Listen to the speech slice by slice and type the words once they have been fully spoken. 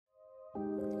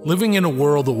living in a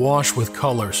world awash with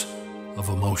colors of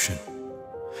emotion.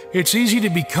 It's easy to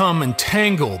become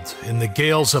entangled in the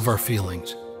gales of our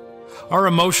feelings. Our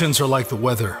emotions are like the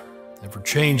weather,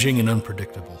 ever-changing and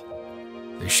unpredictable.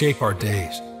 They shape our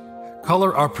days,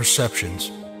 color our perceptions,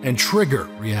 and trigger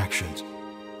reactions.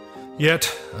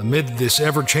 Yet, amid this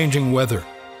ever-changing weather,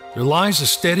 there lies a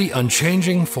steady,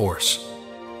 unchanging force: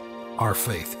 our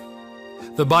faith.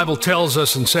 The Bible tells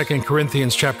us in 2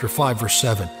 Corinthians chapter 5, verse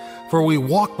 7, "For we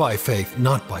walk by faith,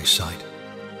 not by sight."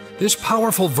 This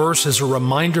powerful verse is a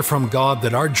reminder from God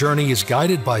that our journey is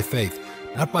guided by faith,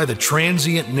 not by the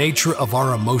transient nature of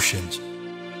our emotions.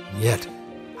 And yet,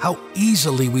 how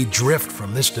easily we drift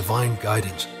from this divine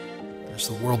guidance as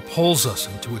the world pulls us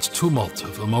into its tumult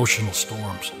of emotional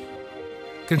storms.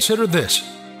 Consider this: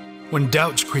 when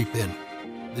doubts creep in,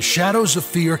 the shadows of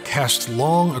fear cast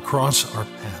long across our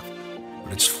path,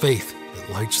 but it's faith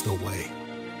that lights the way.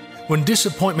 When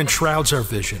disappointment shrouds our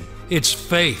vision, it's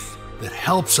faith that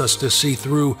helps us to see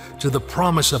through to the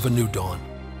promise of a new dawn.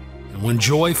 And when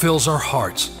joy fills our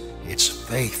hearts, it's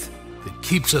faith that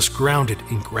keeps us grounded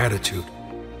in gratitude.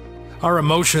 Our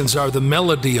emotions are the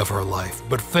melody of our life,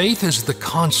 but faith is the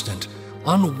constant,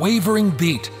 unwavering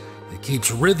beat that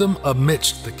keeps rhythm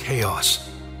amidst the chaos.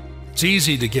 It's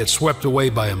easy to get swept away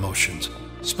by emotions,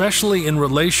 especially in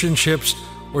relationships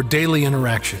or daily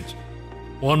interactions.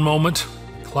 One moment,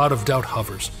 a cloud of doubt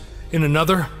hovers. In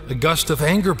another, a gust of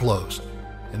anger blows.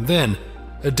 And then,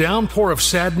 a downpour of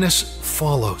sadness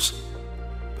follows.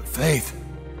 But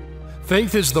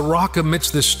faith is the rock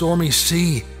amidst this stormy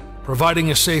sea, providing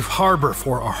a safe harbor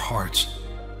for our hearts.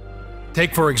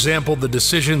 Take, for example, the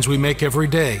decisions we make every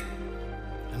day.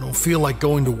 I don't feel like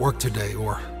going to work today,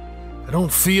 or I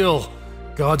don't feel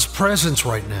God's presence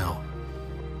right now.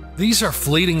 These are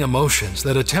fleeting emotions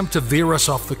that attempt to veer us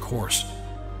off the course.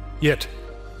 Yet,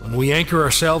 when we anchor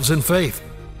ourselves in faith,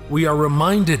 we are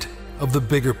reminded of the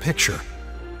bigger picture.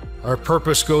 Our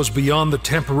purpose goes beyond the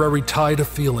temporary tide of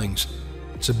feelings.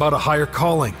 It's about a higher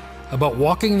calling, about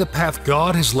walking the path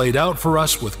God has laid out for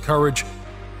us with courage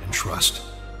and trust.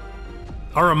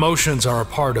 Our emotions are a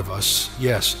part of us,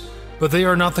 yes, but they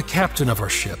are not the captain of our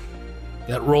ship.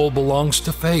 That role belongs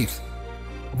to faith.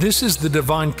 This is the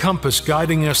divine compass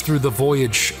guiding us through the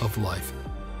voyage of life.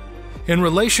 In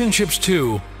relationships,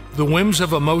 too, the whims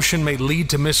of emotion may lead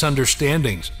to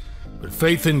misunderstandings, but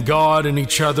faith in God and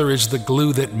each other is the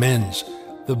glue that mends,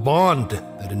 the bond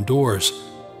that endures.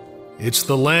 It's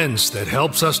the lens that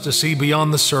helps us to see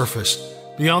beyond the surface,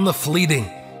 beyond the fleeting,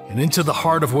 and into the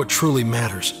heart of what truly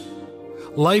matters.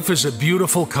 Life is a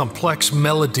beautiful, complex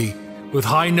melody with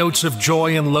high notes of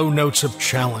joy and low notes of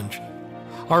challenge.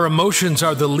 Our emotions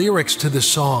are the lyrics to the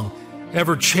song,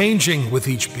 ever changing with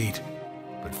each beat.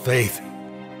 But faith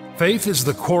is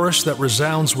the chorus that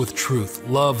resounds with truth,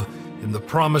 love, and the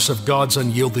promise of God's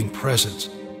unyielding presence.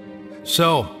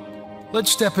 So,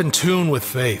 let's step in tune with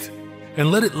faith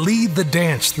and let it lead the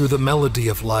dance through the melody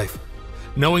of life,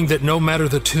 knowing that no matter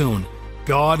the tune,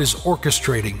 God is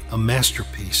orchestrating a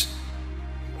masterpiece.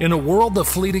 In a world of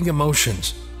fleeting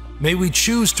emotions, may we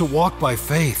choose to walk by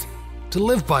faith, to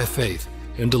live by faith,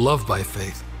 and to love by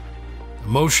faith.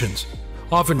 Emotions,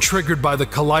 often triggered by the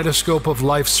kaleidoscope of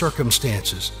life's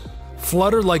circumstances,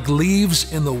 flutter like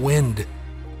leaves in the wind.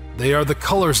 They are the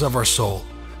colors of our soul,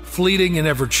 fleeting and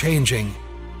ever-changing.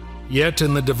 Yet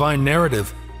in the divine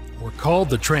narrative, we're called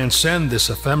to transcend this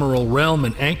ephemeral realm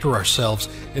and anchor ourselves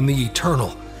in the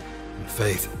eternal in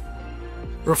faith.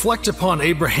 Reflect upon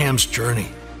Abraham's journey.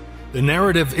 The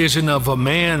narrative isn't of a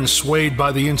man swayed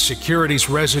by the insecurities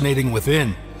resonating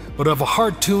within, but of a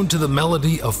heart tuned to the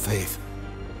melody of faith.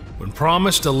 When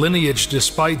promised a lineage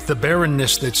despite the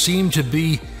barrenness that seemed to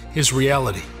be his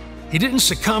reality, he didn't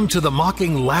succumb to the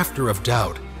mocking laughter of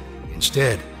doubt.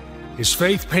 Instead, his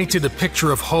faith painted a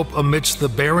picture of hope amidst the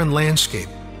barren landscape,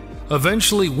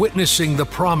 eventually witnessing the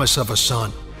promise of a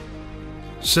son.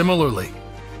 Similarly,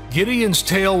 Gideon's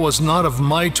tale was not of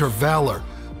might or valor,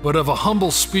 but of a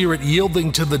humble spirit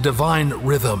yielding to the divine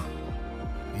rhythm.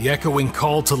 The echoing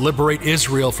call to liberate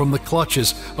Israel from the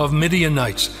clutches of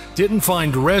Midianites didn't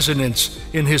find resonance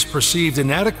in his perceived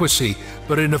inadequacy,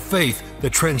 but in a faith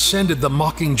that transcended the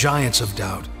mocking giants of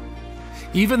doubt.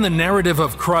 Even the narrative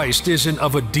of Christ isn't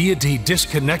of a deity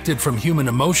disconnected from human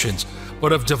emotions,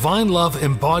 but of divine love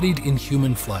embodied in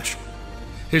human flesh.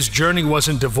 His journey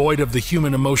wasn't devoid of the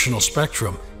human emotional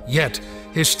spectrum, yet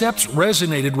his steps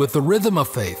resonated with the rhythm of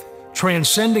faith,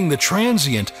 transcending the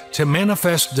transient to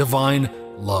manifest divine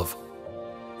love.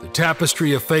 The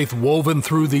tapestry of faith woven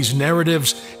through these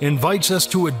narratives invites us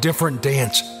to a different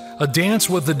dance, a dance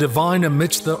with the divine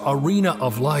amidst the arena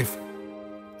of life.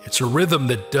 It's a rhythm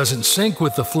that doesn't sync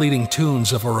with the fleeting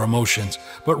tunes of our emotions,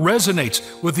 but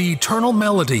resonates with the eternal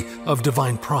melody of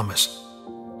divine promise.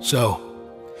 So,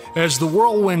 as the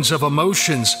whirlwinds of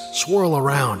emotions swirl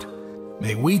around,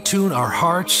 may we tune our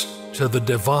hearts to the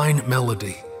divine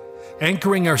melody,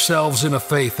 anchoring ourselves in a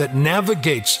faith that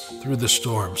navigates through the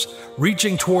storms,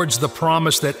 reaching towards the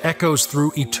promise that echoes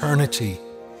through eternity.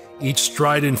 Each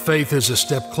stride in faith is a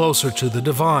step closer to the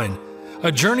divine,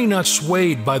 a journey not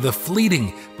swayed by the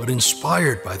fleeting, but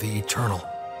inspired by the eternal.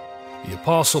 The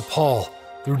Apostle Paul,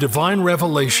 through divine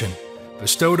revelation,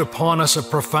 bestowed upon us a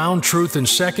profound truth in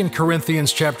 2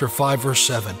 Corinthians chapter 5, verse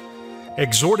 7,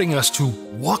 exhorting us to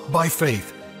walk by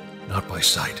faith, not by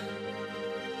sight.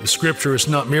 The scripture is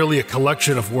not merely a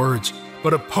collection of words,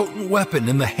 but a potent weapon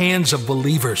in the hands of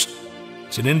believers.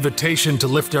 It's an invitation to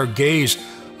lift our gaze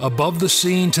above the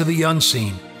seen to the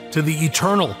unseen, to the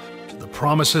eternal, to the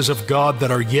promises of God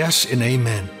that are yes and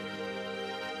amen.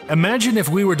 Imagine if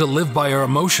we were to live by our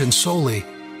emotions solely.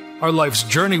 Our life's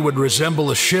journey would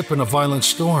resemble a ship in a violent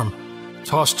storm,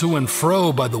 tossed to and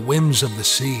fro by the whims of the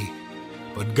sea.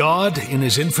 But God, in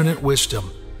His infinite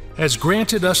wisdom, has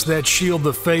granted us that shield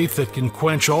of faith that can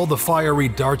quench all the fiery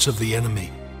darts of the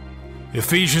enemy.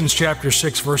 Ephesians chapter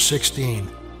 6, verse 16.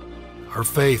 Our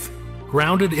faith,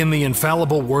 grounded in the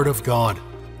infallible Word of God,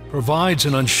 provides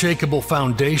an unshakable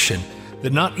foundation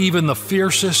that not even the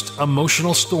fiercest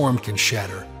emotional storm can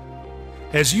shatter.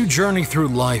 As you journey through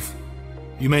life,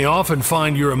 you may often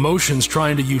find your emotions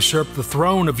trying to usurp the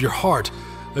throne of your heart,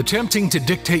 attempting to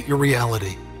dictate your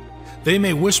reality. They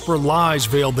may whisper lies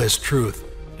veiled as truth,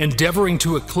 endeavoring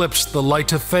to eclipse the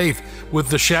light of faith with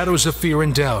the shadows of fear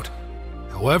and doubt.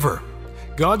 However,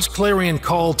 God's clarion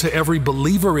call to every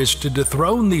believer is to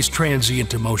dethrone these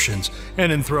transient emotions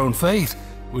and enthrone faith,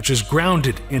 which is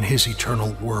grounded in His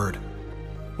eternal Word.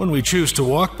 When we choose to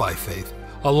walk by faith,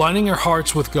 aligning our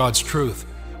hearts with God's truth,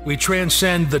 we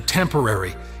transcend the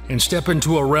temporary and step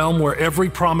into a realm where every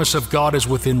promise of God is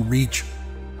within reach.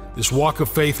 This walk of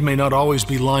faith may not always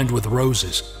be lined with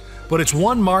roses, but it's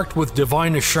one marked with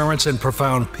divine assurance and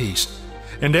profound peace.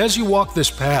 And as you walk this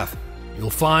path,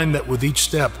 you'll find that with each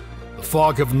step, the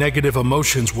fog of negative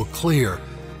emotions will clear,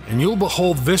 and you'll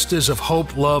behold vistas of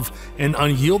hope, love, and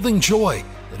unyielding joy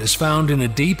that is found in a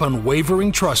deep,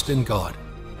 unwavering trust in God.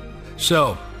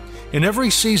 So, in every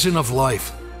season of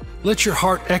life, let your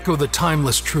heart echo the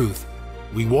timeless truth.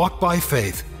 We walk by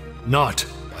faith, not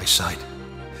by sight.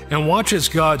 And watch as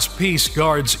God's peace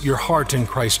guards your heart in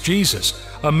Christ Jesus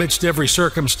amidst every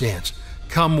circumstance,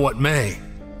 come what may.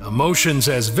 Emotions,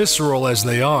 as visceral as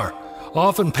they are,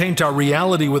 often paint our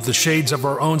reality with the shades of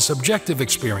our own subjective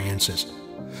experiences.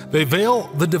 They veil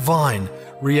the divine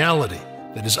reality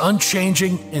that is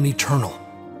unchanging and eternal.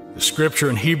 The scripture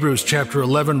in Hebrews chapter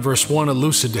 11, verse 1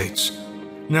 elucidates,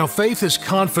 "Now faith is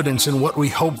confidence in what we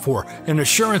hope for and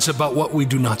assurance about what we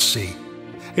do not see."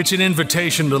 It's an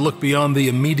invitation to look beyond the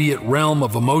immediate realm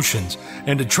of emotions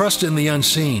and to trust in the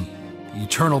unseen, the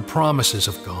eternal promises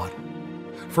of God.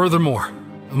 Furthermore,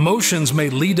 emotions may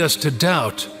lead us to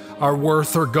doubt our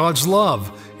worth or God's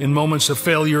love in moments of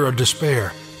failure or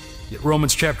despair. Yet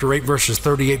Romans chapter 8, verses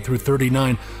 38 through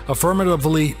 39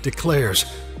 affirmatively declares,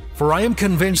 "For I am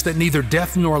convinced that neither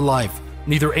death nor life,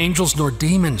 neither angels nor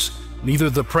demons, neither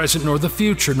the present nor the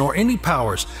future, nor any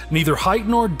powers, neither height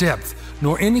nor depth,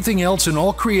 nor anything else in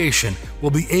all creation will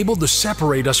be able to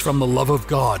separate us from the love of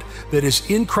God that is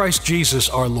in Christ Jesus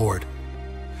our Lord."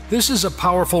 This is a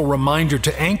powerful reminder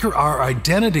to anchor our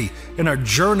identity in our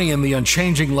journey in the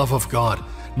unchanging love of God,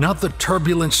 not the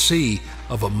turbulent sea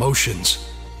of emotions.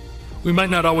 We might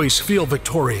not always feel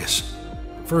victorious.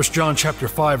 1 John chapter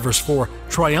 5, verse 4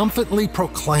 triumphantly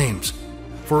proclaims,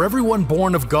 "For everyone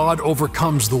born of God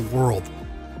overcomes the world.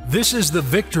 This is the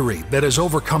victory that has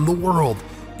overcome the world,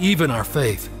 even our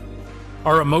faith."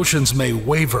 Our emotions may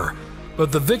waver,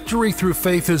 but the victory through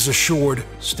faith is assured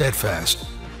steadfast.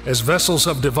 As vessels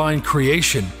of divine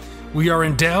creation, we are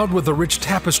endowed with a rich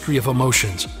tapestry of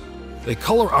emotions. They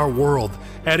color our world,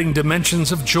 adding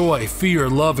dimensions of joy, fear,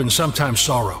 love, and sometimes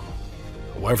sorrow.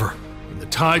 However, when the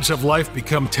tides of life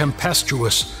become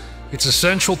tempestuous, it's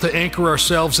essential to anchor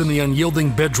ourselves in the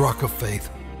unyielding bedrock of faith.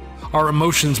 Our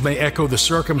emotions may echo the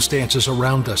circumstances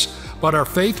around us, but our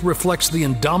faith reflects the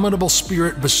indomitable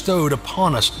spirit bestowed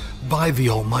upon us by the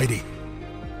Almighty.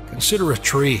 Consider a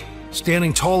tree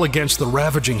standing tall against the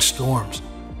ravaging storms.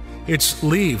 Its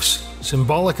leaves,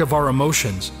 symbolic of our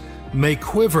emotions, may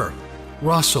quiver,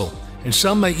 rustle, and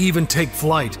some may even take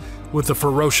flight with the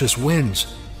ferocious winds.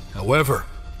 However,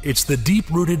 it's the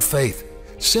deep-rooted faith,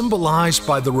 symbolized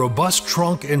by the robust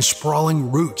trunk and sprawling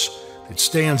roots, that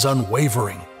stands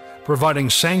unwavering, providing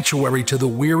sanctuary to the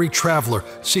weary traveler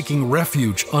seeking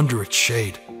refuge under its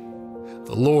shade.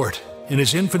 The Lord, in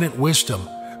His infinite wisdom,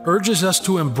 urges us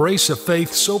to embrace a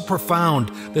faith so profound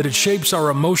that it shapes our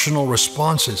emotional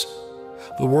responses.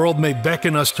 The world may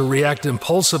beckon us to react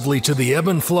impulsively to the ebb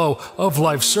and flow of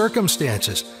life's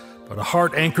circumstances, but a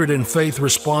heart anchored in faith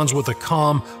responds with a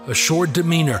calm, assured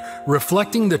demeanor,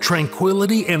 reflecting the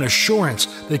tranquility and assurance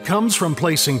that comes from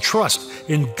placing trust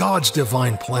in God's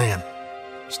divine plan.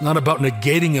 It's not about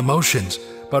negating emotions,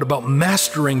 but about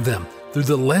mastering them through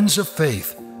the lens of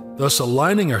faith, thus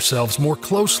aligning ourselves more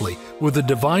closely with the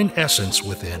divine essence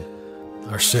within.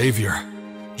 Our Savior,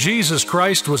 Jesus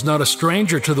Christ, was not a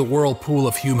stranger to the whirlpool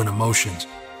of human emotions.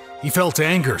 He felt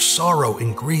anger, sorrow,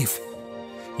 and grief.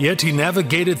 Yet He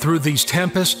navigated through these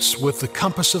tempests with the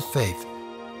compass of faith.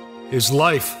 His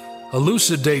life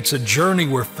elucidates a journey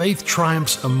where faith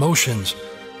triumphs emotions,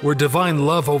 where divine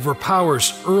love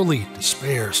overpowers early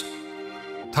despairs.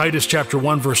 Titus chapter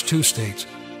 1 verse 2 states,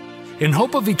 "In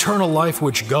hope of eternal life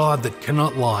which God, that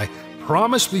cannot lie,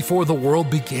 promised before the world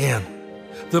began."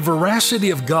 The veracity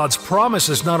of God's promise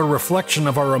is not a reflection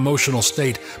of our emotional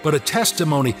state, but a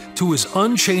testimony to His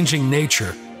unchanging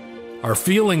nature. Our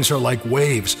feelings are like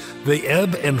waves, they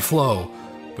ebb and flow,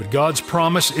 but God's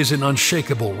promise is an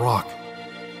unshakable rock.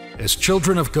 As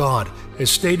children of God,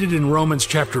 as stated in Romans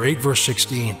chapter 8 verse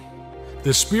 16,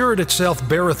 "The Spirit itself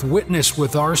beareth witness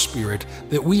with our spirit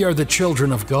that we are the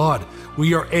children of God.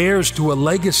 We are heirs to a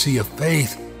legacy of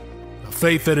faith," a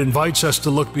faith that invites us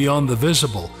to look beyond the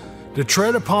visible, to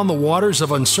tread upon the waters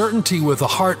of uncertainty with a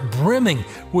heart brimming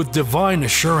with divine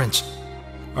assurance.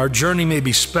 Our journey may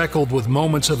be speckled with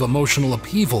moments of emotional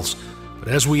upheavals, but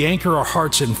as we anchor our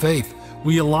hearts in faith,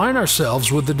 we align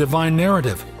ourselves with the divine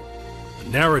narrative, a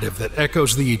narrative that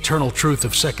echoes the eternal truth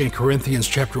of 2 Corinthians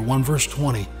chapter 1 verse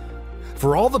 20.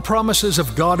 "For all the promises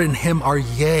of God in Him are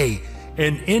yea,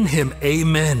 and in Him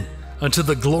amen, unto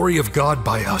the glory of God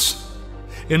by us."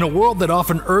 In a world that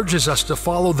often urges us to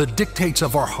follow the dictates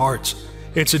of our hearts,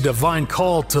 it's a divine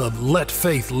call to let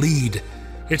faith lead.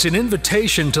 It's an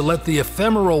invitation to let the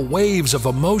ephemeral waves of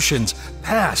emotions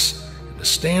pass and to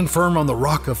stand firm on the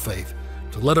rock of faith,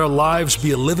 to let our lives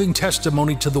be a living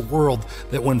testimony to the world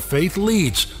that when faith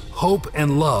leads, hope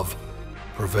and love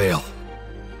prevail.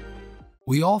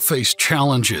 We all face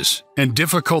challenges and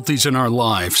difficulties in our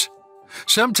lives.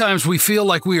 Sometimes we feel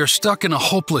like we are stuck in a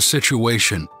hopeless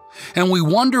situation, and we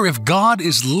wonder if God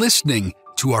is listening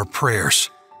to our prayers.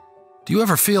 Do you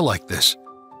ever feel like this?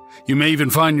 You may even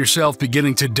find yourself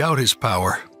beginning to doubt His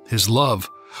power, His love,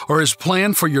 or His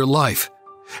plan for your life.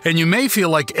 And you may feel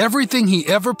like everything He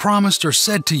ever promised or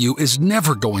said to you is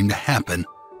never going to happen.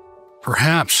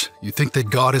 Perhaps you think that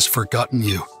God has forgotten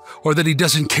you, or that He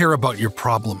doesn't care about your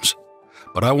problems.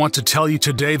 But I want to tell you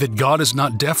today that God is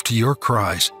not deaf to your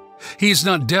cries. He is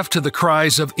not deaf to the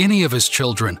cries of any of His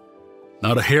children.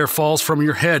 Not a hair falls from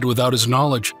your head without His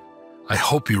knowledge. I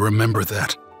hope you remember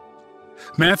that.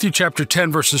 Matthew chapter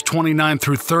 10 verses 29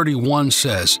 through 31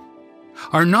 says,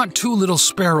 "Are not two little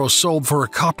sparrows sold for a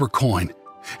copper coin?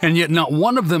 And yet not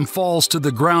one of them falls to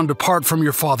the ground apart from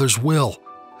your Father's will.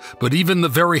 But even the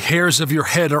very hairs of your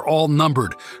head are all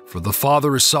numbered, for the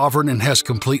Father is sovereign and has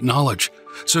complete knowledge.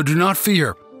 So do not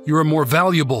fear, you are more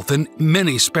valuable than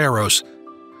many sparrows."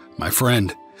 My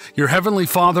friend, your Heavenly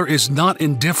Father is not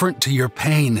indifferent to your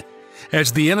pain,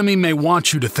 as the enemy may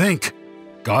want you to think.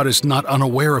 God is not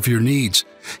unaware of your needs.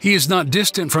 He is not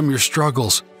distant from your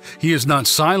struggles. He is not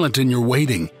silent in your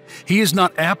waiting. He is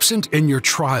not absent in your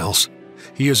trials.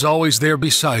 He is always there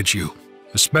beside you,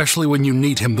 especially when you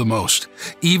need Him the most,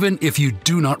 even if you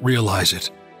do not realize it.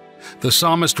 The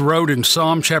psalmist wrote in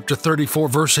Psalm chapter 34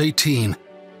 verse 18,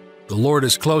 "The Lord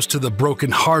is close to the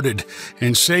brokenhearted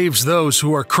and saves those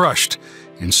who are crushed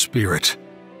in spirit."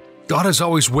 God is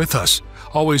always with us,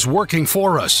 always working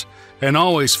for us, and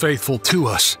always faithful to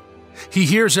us. He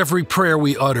hears every prayer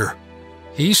we utter.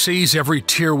 He sees every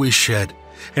tear we shed,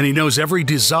 and He knows every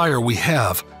desire we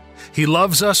have. He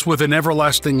loves us with an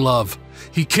everlasting love.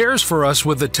 He cares for us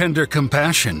with a tender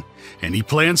compassion, and He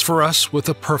plans for us with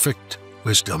a perfect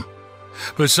wisdom.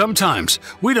 But sometimes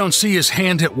we don't see His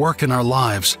hand at work in our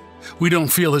lives. We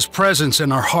don't feel His presence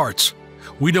in our hearts.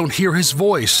 We don't hear His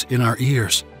voice in our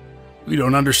ears. We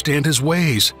don't understand His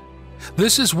ways.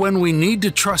 This is when we need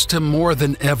to trust Him more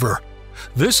than ever.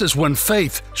 This is when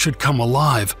faith should come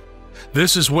alive.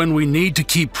 This is when we need to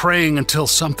keep praying until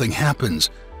something happens.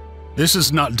 This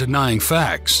is not denying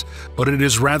facts, but it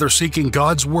is rather seeking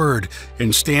God's Word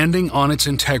and standing on its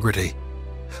integrity.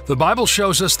 The Bible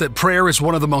shows us that prayer is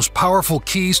one of the most powerful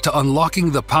keys to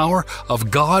unlocking the power of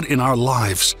God in our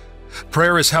lives.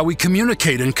 Prayer is how we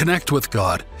communicate and connect with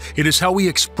God. It is how we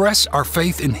express our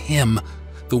faith in Him,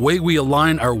 the way we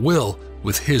align our will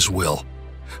with His will.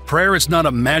 Prayer is not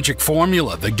a magic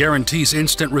formula that guarantees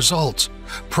instant results.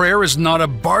 Prayer is not a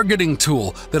bargaining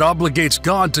tool that obligates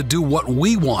God to do what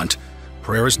we want.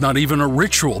 Prayer is not even a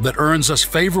ritual that earns us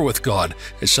favor with God,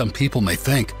 as some people may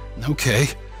think. Okay,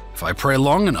 if I pray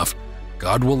long enough,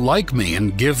 God will like me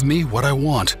and give me what I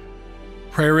want.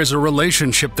 Prayer is a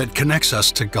relationship that connects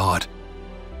us to God.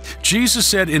 Jesus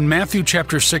said in Matthew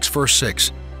chapter 6, verse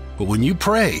 6, "But when you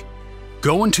pray,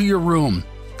 go into your room,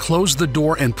 close the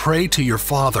door and pray to your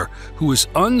Father who is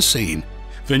unseen.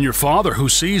 Then your Father who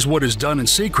sees what is done in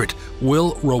secret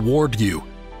will reward you."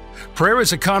 Prayer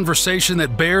is a conversation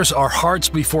that bears our hearts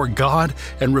before God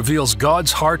and reveals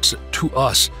God's hearts to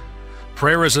us.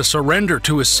 Prayer is a surrender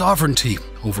to His sovereignty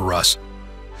over us.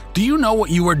 Do you know what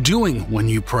you are doing when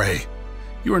you pray?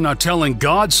 You are not telling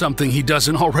God something He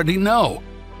doesn't already know.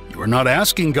 You are not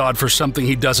asking God for something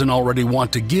He doesn't already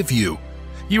want to give you.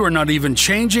 You are not even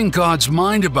changing God's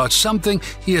mind about something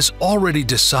He has already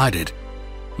decided.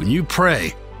 When you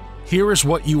pray, here is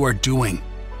what you are doing.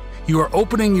 You are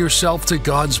opening yourself to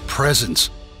God's presence,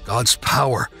 God's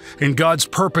power, and God's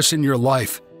purpose in your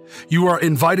life. You are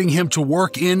inviting Him to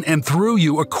work in and through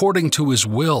you according to His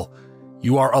will.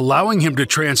 You are allowing Him to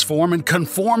transform and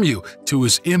conform you to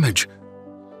His image.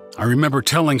 I remember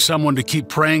telling someone to keep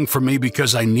praying for me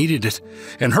because I needed it,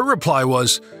 and her reply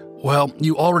was, "Well,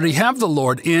 you already have the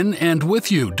Lord in and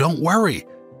with you, don't worry."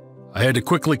 I had to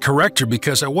quickly correct her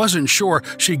because I wasn't sure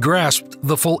she grasped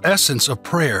the full essence of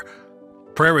prayer.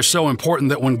 Prayer is so important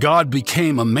that when God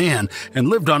became a man and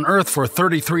lived on earth for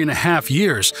 33 and a half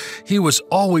years, He was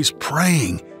always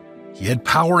praying. He had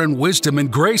power and wisdom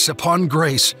and grace upon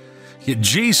grace, yet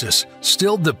Jesus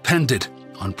still depended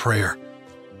on prayer.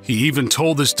 He even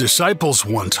told His disciples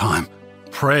one time,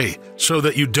 "Pray so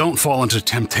that you don't fall into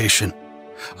temptation."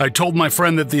 I told my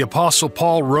friend that the Apostle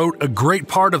Paul wrote a great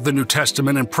part of the New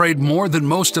Testament and prayed more than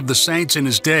most of the saints in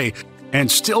his day, and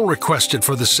still requested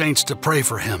for the saints to pray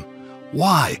for him.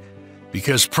 Why?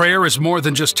 Because prayer is more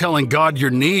than just telling God your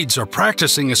needs or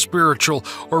practicing a spiritual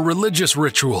or religious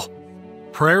ritual.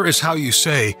 Prayer is how you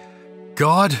say,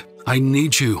 "God, I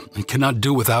need you and cannot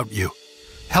do without you.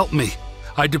 Help me.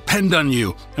 I depend on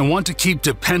you and want to keep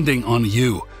depending on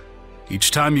you."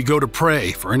 Each time you go to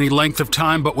pray, for any length of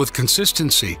time but with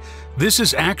consistency, this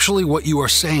is actually what you are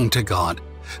saying to God.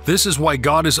 This is why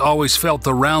God is always felt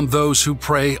around those who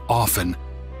pray often.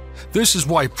 This is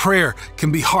why prayer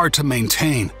can be hard to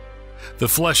maintain. The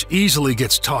flesh easily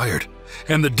gets tired,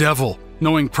 and the devil,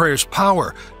 knowing prayer's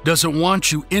power, doesn't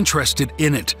want you interested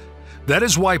in it. That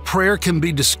is why prayer can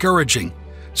be discouraging.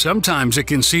 Sometimes it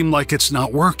can seem like it's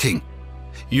not working.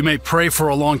 You may pray for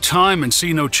a long time and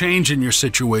see no change in your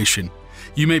situation.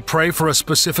 You may pray for a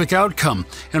specific outcome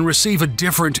and receive a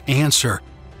different answer.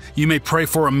 You may pray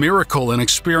for a miracle and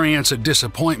experience a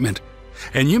disappointment.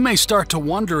 And you may start to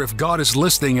wonder if God is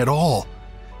listening at all.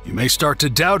 You may start to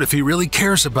doubt if He really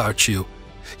cares about you.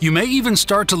 You may even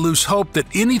start to lose hope that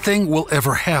anything will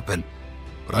ever happen.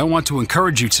 But I want to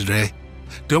encourage you today.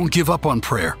 Don't give up on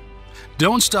prayer.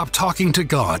 Don't stop talking to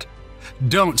God.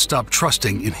 Don't stop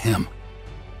trusting in Him.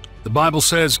 The Bible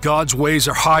says God's ways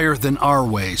are higher than our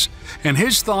ways, and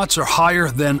His thoughts are higher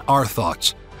than our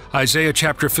thoughts. Isaiah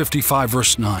chapter 55,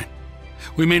 verse 9.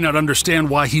 We may not understand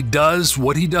why He does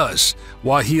what He does,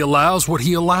 why He allows what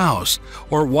He allows,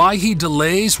 or why He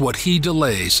delays what He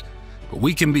delays, but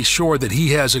we can be sure that He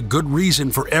has a good reason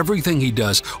for everything He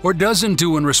does or doesn't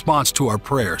do in response to our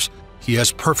prayers. He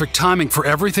has perfect timing for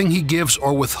everything He gives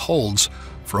or withholds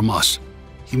from us.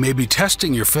 He may be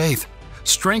testing your faith,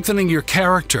 strengthening your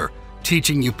character,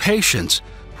 teaching you patience,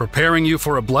 preparing you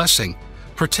for a blessing,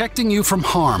 protecting you from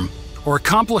harm, or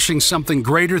accomplishing something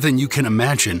greater than you can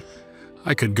imagine.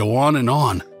 I could go on and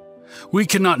on. We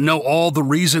cannot know all the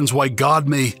reasons why God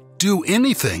may do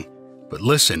anything, but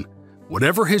listen,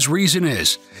 whatever His reason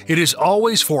is, it is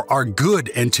always for our good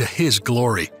and to His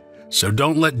glory. So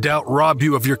don't let doubt rob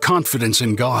you of your confidence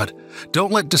in God.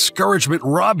 Don't let discouragement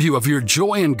rob you of your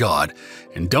joy in God.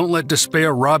 And don't let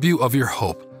despair rob you of your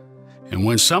hope. And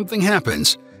when something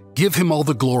happens, give Him all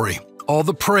the glory, all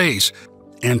the praise,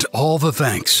 and all the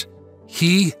thanks.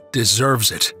 He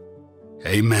deserves it.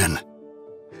 Amen.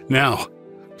 Now,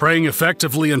 praying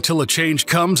effectively until a change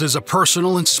comes is a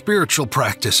personal and spiritual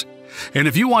practice. And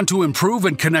if you want to improve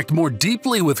and connect more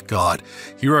deeply with God,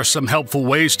 here are some helpful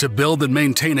ways to build and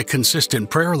maintain a consistent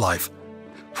prayer life.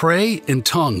 Pray in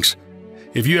tongues.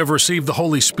 If you have received the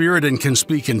Holy Spirit and can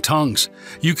speak in tongues,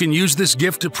 you can use this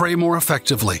gift to pray more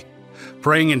effectively.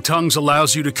 Praying in tongues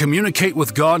allows you to communicate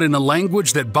with God in a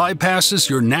language that bypasses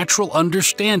your natural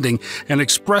understanding and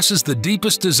expresses the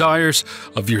deepest desires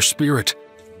of your spirit.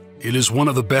 It is one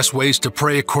of the best ways to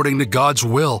pray according to God's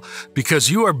will,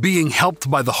 because you are being helped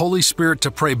by the Holy Spirit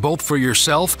to pray both for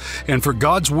yourself and for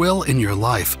God's will in your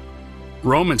life.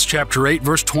 Romans chapter 8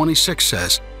 verse 26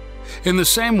 says, "In the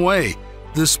same way,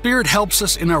 the Spirit helps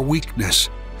us in our weakness.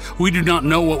 We do not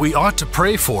know what we ought to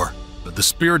pray for, but the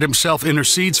Spirit Himself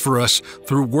intercedes for us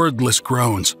through wordless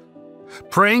groans."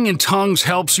 Praying in tongues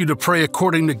helps you to pray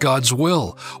according to God's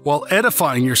will, while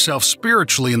edifying yourself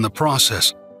spiritually in the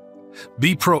process.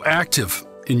 Be proactive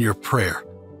in your prayer.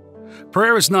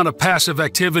 Prayer is not a passive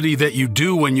activity that you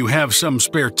do when you have some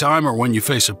spare time or when you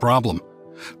face a problem.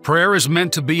 Prayer is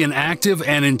meant to be an active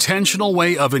and intentional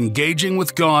way of engaging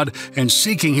with God and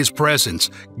seeking His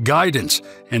presence, guidance,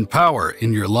 and power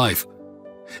in your life.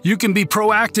 You can be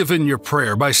proactive in your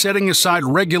prayer by setting aside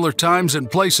regular times and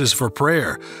places for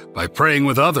prayer, by praying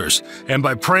with others, and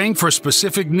by praying for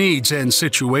specific needs and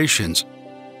situations.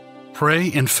 Pray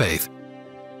in faith.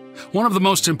 One of the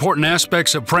most important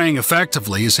aspects of praying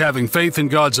effectively is having faith in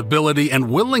God's ability and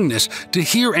willingness to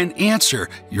hear and answer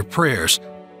your prayers.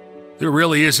 There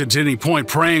really isn't any point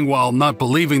praying while not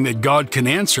believing that God can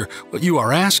answer what you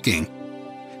are asking.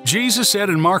 Jesus said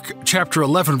in Mark chapter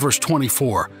 11 verse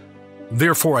 24,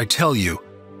 "Therefore I tell you,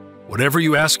 whatever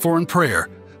you ask for in prayer,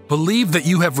 believe that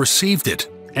you have received it,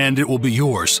 and it will be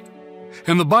yours."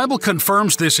 And the Bible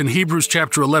confirms this in Hebrews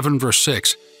chapter 11 verse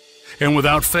 6. "And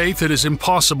without faith it is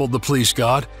impossible to please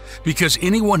God, because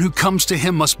anyone who comes to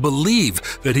Him must believe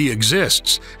that He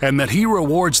exists, and that He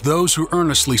rewards those who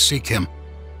earnestly seek Him."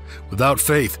 Without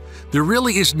faith, there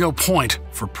really is no point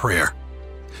for prayer.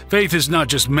 Faith is not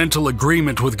just mental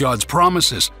agreement with God's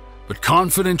promises, but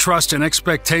confident trust and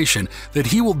expectation that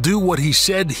He will do what He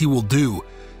said He will do.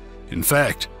 In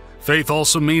fact, faith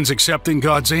also means accepting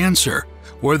God's answer,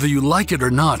 whether you like it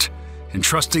or not, and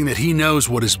trusting that He knows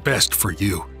what is best for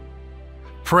you.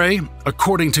 Pray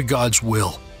according to God's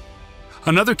will.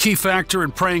 Another key factor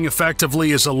in praying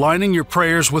effectively is aligning your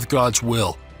prayers with God's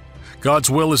will.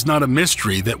 God's will is not a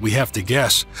mystery that we have to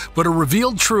guess, but a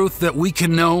revealed truth that we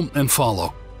can know and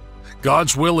follow.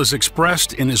 God's will is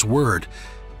expressed in His Word.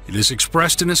 It is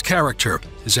expressed in His character,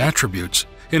 His attributes,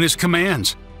 in His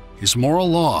commands, His moral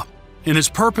law, in His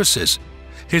purposes,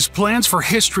 His plans for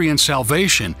history and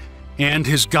salvation, and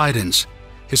His guidance,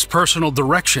 His personal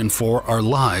direction for our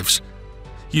lives.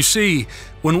 You see,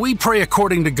 when we pray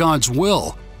according to God's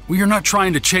will, we are not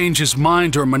trying to change His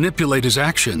mind or manipulate His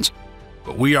actions,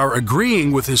 but we are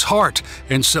agreeing with His heart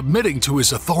and submitting to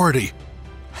His authority.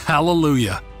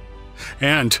 Hallelujah!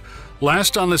 And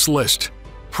last on this list,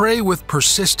 pray with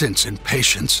persistence and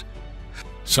patience.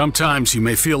 Sometimes you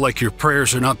may feel like your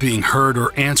prayers are not being heard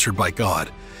or answered by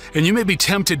God, and you may be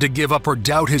tempted to give up or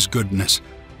doubt His goodness.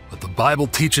 But the Bible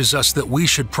teaches us that we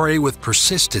should pray with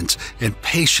persistence and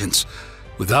patience,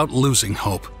 without losing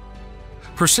hope.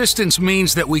 Persistence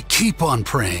means that we keep on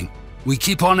praying. We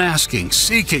keep on asking,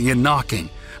 seeking, and knocking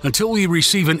until we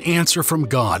receive an answer from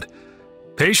God.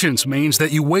 Patience means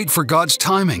that you wait for God's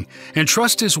timing and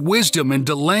trust His wisdom in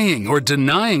delaying or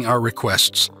denying our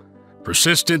requests.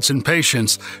 Persistence and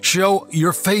patience show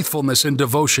your faithfulness and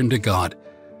devotion to God.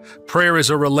 Prayer is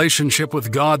a relationship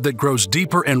with God that grows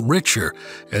deeper and richer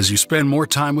as you spend more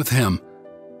time with Him.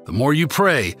 The more you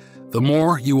pray, the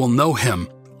more you will know Him,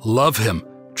 love Him,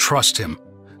 trust Him,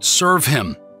 serve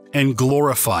Him, and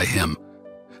glorify Him.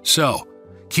 So,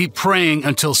 keep praying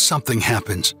until something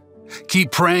happens.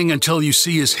 Keep praying until you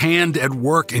see His hand at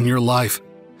work in your life.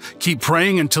 Keep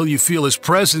praying until you feel His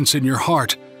presence in your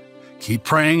heart. Keep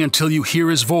praying until you hear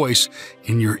His voice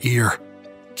in your ear.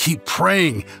 Keep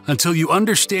praying until you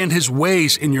understand His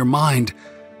ways in your mind.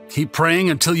 Keep praying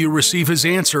until you receive His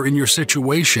answer in your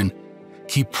situation.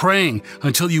 Keep praying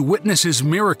until you witness His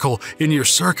miracle in your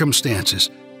circumstances.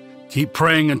 Keep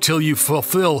praying until you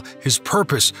fulfill His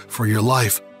purpose for your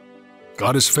life.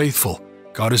 God is faithful.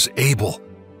 God is able.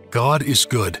 God is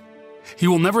good. He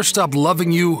will never stop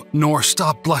loving you nor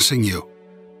stop blessing you.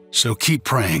 So keep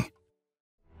praying.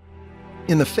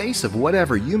 In the face of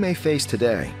whatever you may face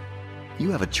today,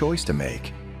 you have a choice to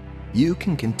make. You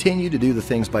can continue to do the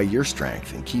things by your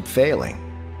strength and keep failing.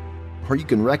 Or you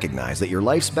can recognize that your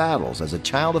life's battles as a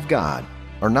child of God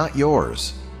are not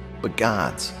yours, but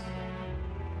God's.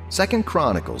 2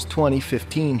 Chronicles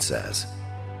 20:15 says,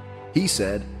 He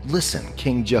said, "Listen,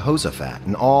 King Jehoshaphat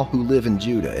and all who live in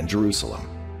Judah and Jerusalem.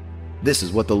 This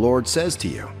is what the Lord says to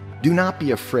you. Do not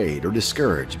be afraid or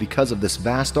discouraged because of this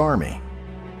vast army,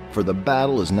 for the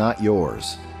battle is not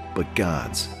yours, but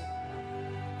God's."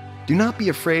 Do not be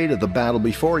afraid of the battle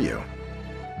before you.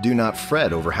 Do not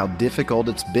fret over how difficult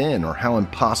it's been or how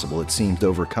impossible it seems to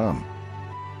overcome.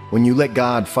 When you let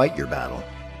God fight your battle,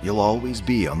 you'll always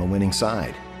be on the winning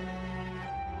side.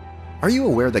 Are you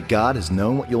aware that God has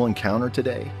known what you'll encounter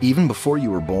today, even before you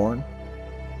were born?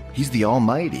 He's the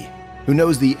Almighty, who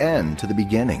knows the end to the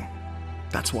beginning.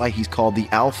 That's why He's called the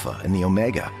Alpha and the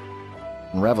Omega.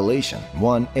 In Revelation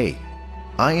 1:8,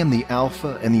 I am the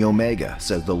Alpha and the Omega,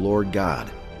 says the Lord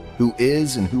God, who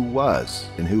is and who was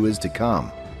and who is to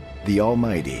come, the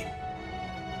Almighty.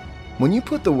 When you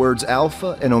put the words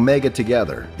Alpha and Omega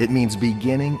together, it means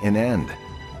beginning and end.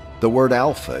 The word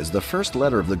Alpha is the first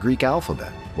letter of the Greek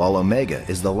alphabet, while Omega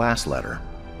is the last letter.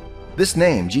 This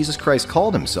name Jesus Christ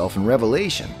called Himself in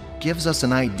Revelation gives us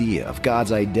an idea of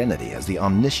God's identity as the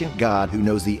omniscient God who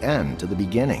knows the end to the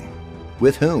beginning,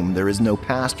 with whom there is no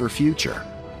past or future.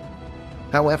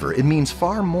 However, it means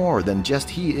far more than just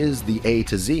He is the A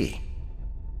to Z.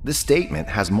 This statement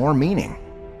has more meaning.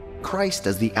 Christ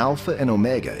as the Alpha and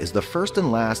Omega is the first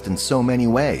and last in so many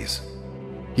ways.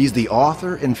 He's the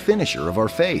author and finisher of our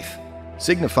faith,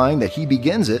 signifying that He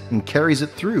begins it and carries it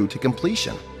through to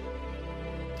completion.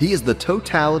 He is the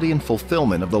totality and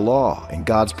fulfillment of the law and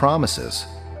God's promises.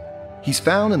 He's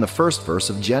found in the first verse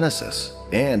of Genesis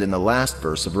and in the last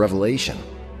verse of Revelation.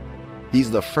 He's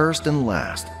the first and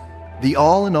last, the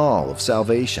all in all of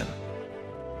salvation,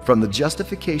 from the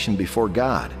justification before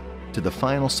God to the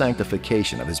final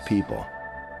sanctification of His people.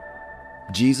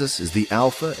 Jesus is the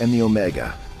Alpha and the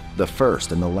Omega, the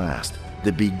first and the last,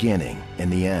 the beginning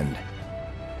and the end.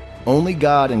 Only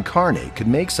God incarnate could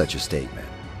make such a statement.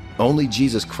 Only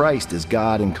Jesus Christ is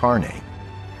God incarnate.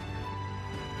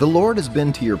 The Lord has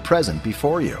been to your present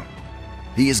before you.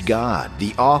 He is God,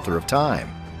 the author of time.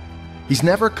 He's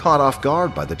never caught off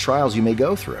guard by the trials you may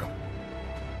go through.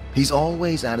 He's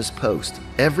always at His post,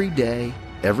 every day,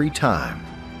 every time,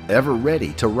 ever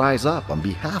ready to rise up on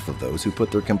behalf of those who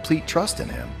put their complete trust in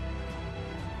Him.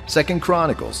 2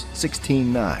 Chronicles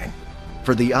 16:9,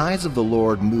 For the eyes of the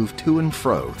Lord move to and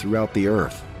fro throughout the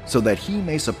earth, so that He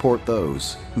may support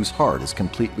those whose heart is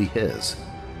completely His.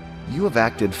 You have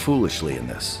acted foolishly in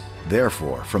this.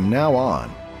 Therefore, from now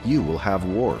on, you will have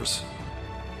wars.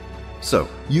 So,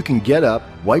 you can get up,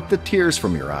 wipe the tears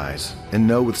from your eyes, and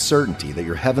know with certainty that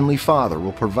your Heavenly Father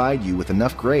will provide you with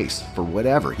enough grace for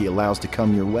whatever He allows to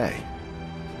come your way.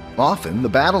 Often, the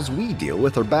battles we deal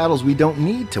with are battles we don't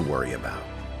need to worry about.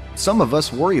 Some of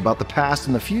us worry about the past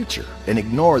and the future and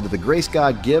ignore that the grace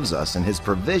God gives us and His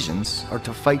provisions are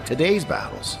to fight today's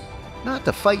battles, not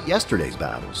to fight yesterday's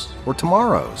battles or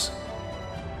tomorrow's.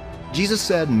 Jesus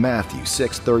said in Matthew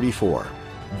 6:34,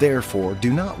 Therefore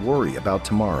do not worry about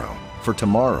tomorrow, for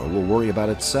tomorrow will worry about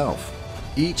itself.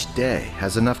 Each day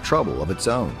has enough trouble of its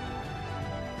own.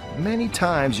 Many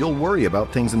times you'll worry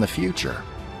about things in the future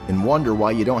and wonder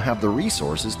why you don't have the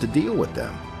resources to deal with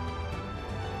them.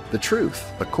 The truth,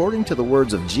 according to the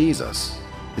words of Jesus,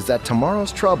 is that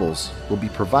tomorrow's troubles will be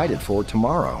provided for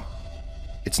tomorrow.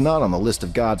 It's not on the list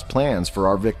of God's plans for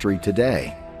our victory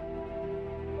today.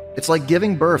 It's like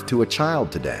giving birth to a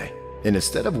child today, and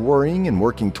instead of worrying and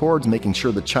working towards making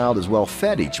sure the child is well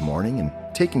fed each morning and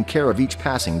taking care of each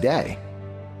passing day,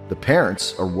 the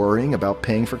parents are worrying about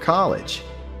paying for college,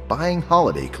 buying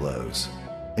holiday clothes,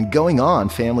 and going on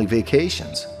family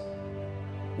vacations.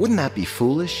 Wouldn't that be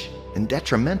foolish and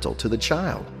detrimental to the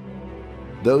child?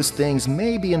 Those things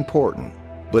may be important,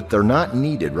 but they're not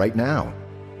needed right now.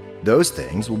 Those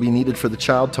things will be needed for the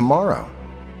child tomorrow,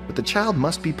 but the child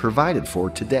must be provided for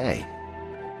today.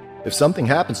 If something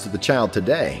happens to the child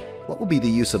today, what will be the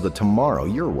use of the tomorrow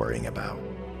you're worrying about?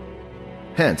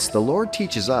 Hence, the Lord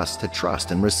teaches us to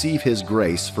trust and receive His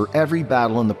grace for every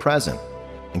battle in the present,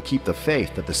 and keep the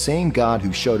faith that the same God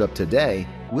who showed up today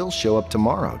will show up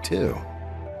tomorrow too.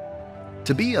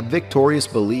 To be a victorious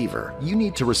believer, you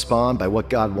need to respond by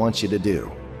what God wants you to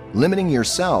do, limiting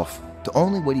yourself to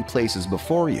only what He places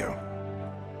before you.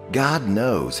 God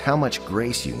knows how much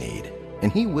grace you need,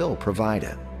 and He will provide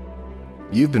it.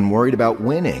 You've been worried about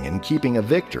winning and keeping a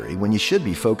victory when you should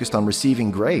be focused on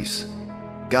receiving grace.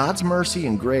 God's mercy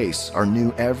and grace are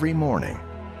new every morning.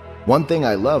 One thing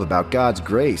I love about God's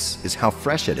grace is how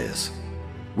fresh it is.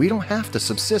 We don't have to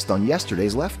subsist on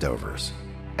yesterday's leftovers,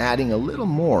 adding a little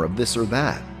more of this or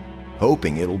that,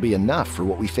 hoping it'll be enough for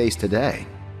what we face today.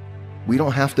 We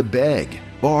don't have to beg,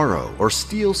 borrow, or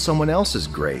steal someone else's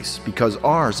grace because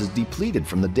ours is depleted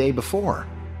from the day before.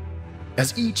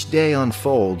 As each day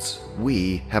unfolds,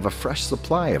 we have a fresh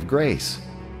supply of grace.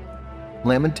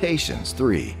 Lamentations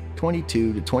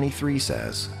 3:22-23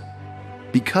 says,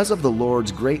 Because of the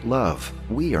Lord's great love,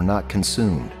 we are not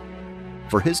consumed,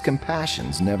 for His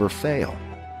compassions never fail.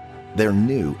 They're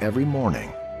new every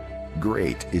morning.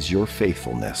 great is your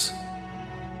faithfulness.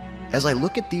 As I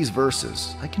look at these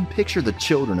verses, I can picture the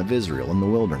children of Israel in the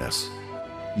wilderness.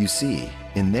 You see,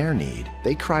 in their need,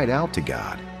 they cried out to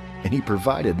God, and He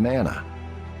provided manna.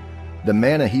 The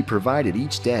manna He provided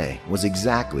each day was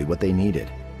exactly what they needed.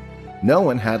 No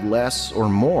one had less or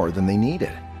more than they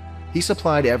needed. He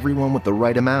supplied everyone with the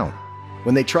right amount.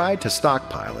 When they tried to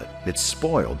stockpile it, it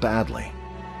spoiled badly.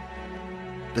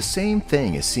 The same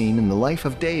thing is seen in the life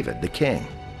of David, the king.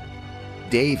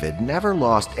 David never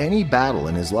lost any battle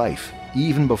in his life,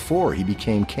 even before he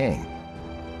became king.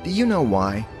 Do you know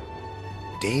why?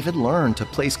 David learned to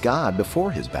place God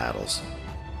before his battles.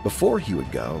 Before he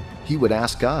would go, he would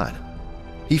ask God.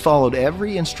 He followed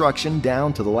every instruction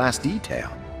down to the last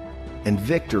detail, and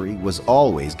victory was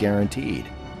always guaranteed.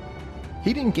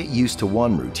 He didn't get used to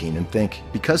one routine and think,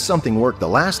 because something worked the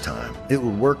last time, it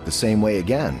would work the same way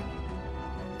again.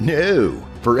 No,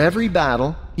 for every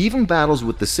battle, even battles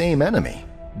with the same enemy,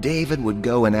 David would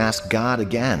go and ask God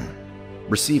again,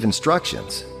 receive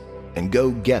instructions, and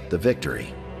go get the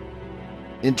victory.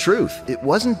 In truth, it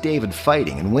wasn't David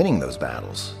fighting and winning those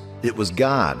battles. It was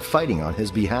God fighting on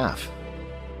his behalf.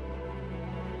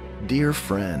 Dear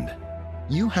friend,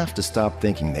 you have to stop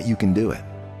thinking that you can do it.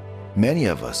 Many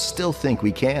of us still think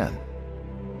we can.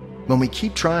 When we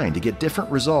keep trying to get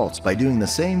different results by doing the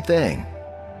same thing,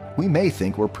 we may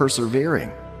think we're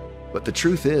persevering, but the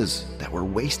truth is that we're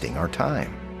wasting our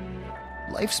time.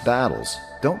 Life's battles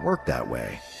don't work that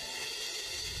way.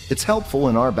 It's helpful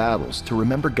in our battles to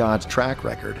remember God's track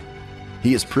record.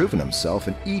 He has proven Himself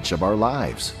in each of our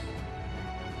lives.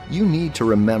 You need to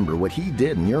remember what He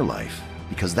did in your life,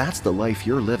 because that's the life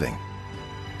you're living.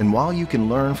 And while you can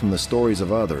learn from the stories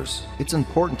of others, it's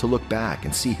important to look back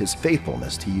and see His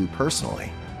faithfulness to you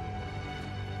personally.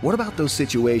 What about those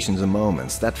situations and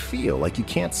moments that feel like you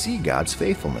can't see God's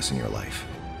faithfulness in your life?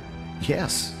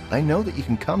 Yes, I know that you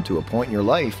can come to a point in your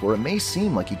life where it may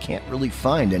seem like you can't really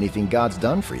find anything God's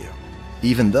done for you,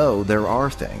 even though there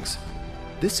are things.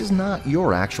 This is not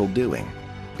your actual doing.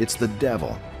 It's the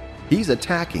devil. He's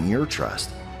attacking your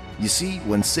trust. You see,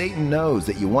 when Satan knows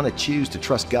that you want to choose to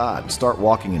trust God and start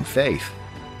walking in faith,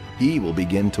 he will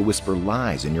begin to whisper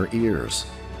lies in your ears.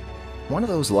 One of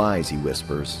those lies he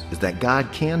whispers is that God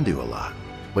can do a lot,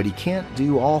 but He can't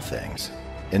do all things.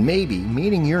 And maybe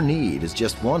meeting your need is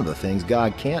just one of the things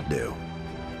God can't do.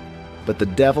 But the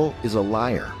devil is a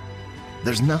liar.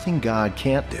 There's nothing God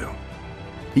can't do.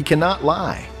 He cannot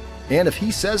lie. And if He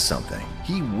says something,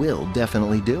 He will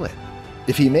definitely do it.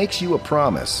 If He makes you a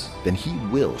promise, then He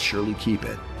will surely keep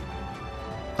it.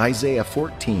 Isaiah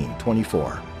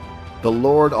 14:24. The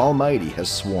Lord Almighty has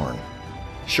sworn,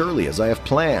 surely as I have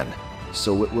planned,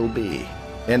 so it will be,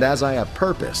 and as I have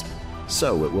purposed,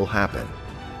 so it will happen.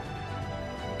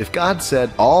 If God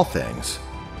said all things,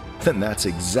 then that's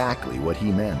exactly what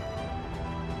He meant.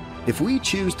 If we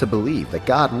choose to believe that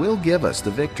God will give us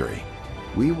the victory,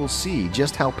 we will see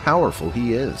just how powerful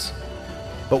He is.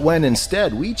 But when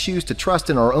instead we choose to trust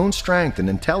in our own strength and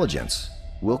intelligence,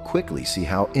 we'll quickly see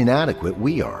how inadequate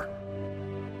we are.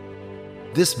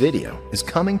 This video is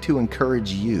coming to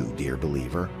encourage you, dear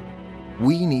believer.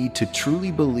 We need to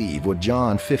truly believe what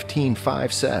John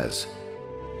 15:5 says.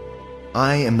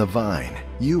 I am the vine,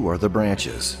 you are the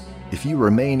branches. If you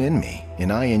remain in me,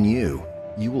 and I in you,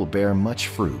 you will bear much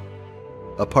fruit.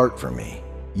 Apart from me,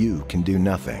 you can do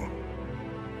nothing.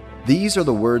 These are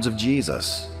the words of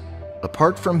Jesus.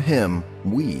 Apart from Him,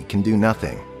 we can do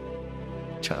nothing.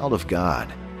 Child of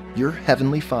God, your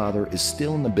Heavenly Father is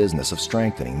still in the business of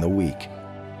strengthening the weak,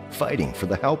 fighting for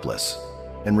the helpless,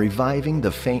 and reviving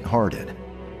the faint-hearted.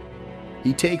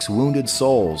 He takes wounded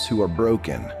souls who are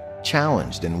broken,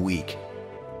 challenged, and weak,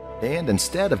 and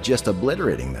instead of just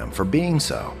obliterating them for being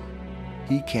so,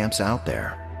 He camps out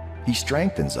there. He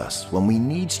strengthens us when we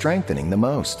need strengthening the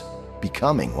most,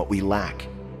 becoming what we lack.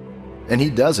 And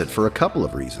He does it for a couple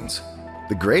of reasons,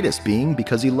 the greatest being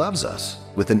because He loves us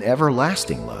with an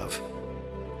everlasting love.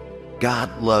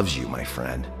 God loves you, my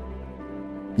friend.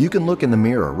 You can look in the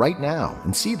mirror right now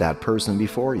and see that person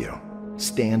before you,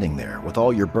 standing there with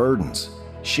all your burdens,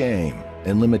 shame,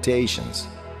 and limitations,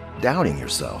 doubting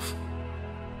yourself.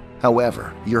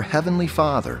 However, your Heavenly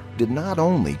Father did not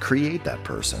only create that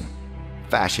person,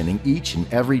 fashioning each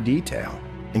and every detail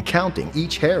and counting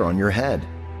each hair on your head,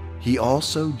 He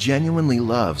also genuinely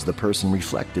loves the person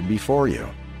reflected before you.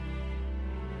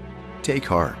 Take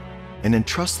heart and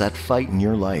entrust that fight in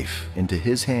your life into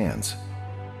His hands.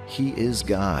 He is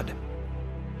God.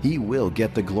 He will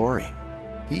get the glory.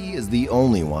 He is the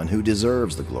only one who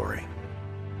deserves the glory.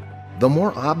 The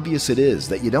more obvious it is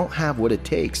that you don't have what it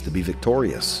takes to be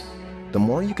victorious, the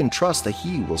more you can trust that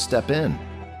He will step in.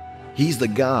 He's the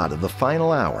God of the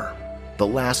final hour, the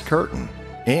last curtain,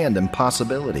 and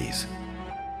impossibilities.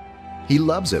 He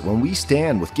loves it when we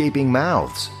stand with gaping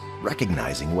mouths,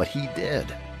 recognizing what He did.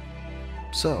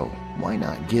 So, why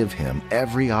not give Him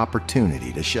every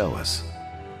opportunity to show us?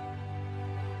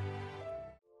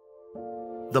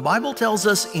 The Bible tells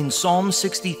us in Psalm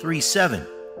 63:7,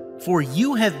 "For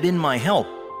you have been my help,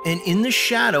 and in the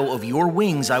shadow of your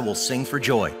wings I will sing for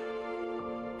joy."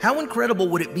 How incredible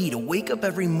would it be to wake up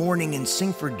every morning and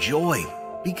sing for joy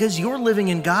because you're living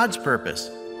in God's purpose?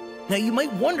 Now you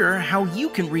might wonder how you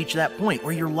can reach that point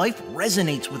where your life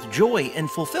resonates with joy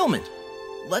and fulfillment.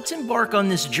 Let's embark on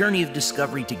this journey of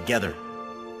discovery together.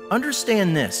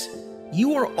 Understand this: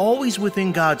 you are always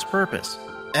within God's purpose.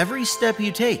 Every step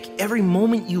you take, every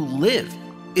moment you live,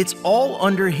 it's all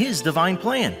under His divine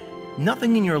plan.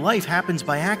 Nothing in your life happens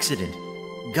by accident.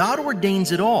 God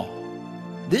ordains it all.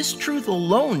 This truth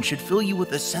alone should fill you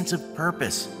with a sense of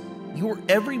purpose. Your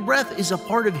every breath is a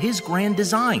part of His grand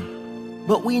design.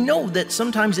 But we know that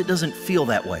sometimes it doesn't feel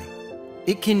that way.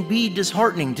 It can be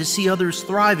disheartening to see others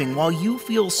thriving while you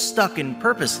feel stuck and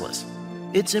purposeless.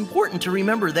 It's important to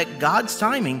remember that God's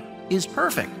timing is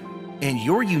perfect, and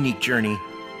your unique journey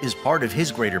is part of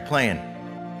His greater plan.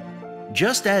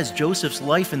 Just as Joseph's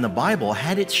life in the Bible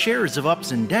had its shares of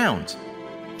ups and downs,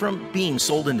 from being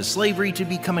sold into slavery to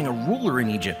becoming a ruler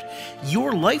in Egypt,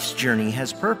 your life's journey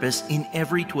has purpose in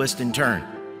every twist and turn.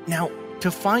 Now, to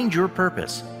find your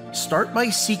purpose, start by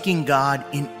seeking God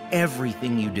in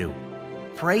everything you do.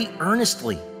 Pray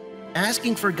earnestly,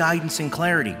 asking for guidance and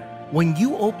clarity. When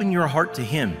you open your heart to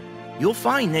Him, you'll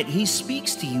find that He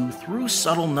speaks to you through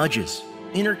subtle nudges,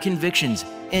 inner convictions,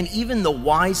 and even the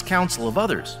wise counsel of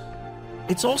others.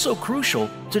 It's also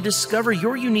crucial to discover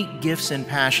your unique gifts and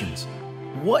passions.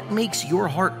 What makes your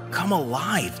heart come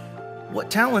alive? What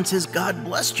talents has God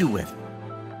blessed you with?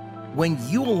 When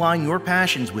you align your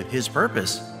passions with His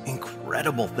purpose,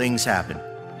 incredible things happen.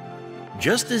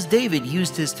 Just as David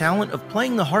used his talent of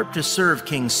playing the harp to serve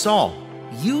King Saul,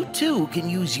 you too can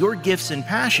use your gifts and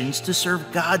passions to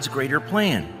serve God's greater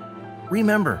plan.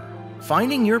 Remember,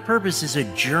 finding your purpose is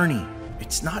a journey.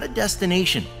 It's not a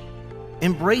destination.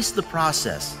 Embrace the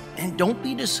process and don't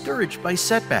be discouraged by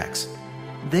setbacks.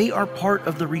 They are part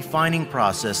of the refining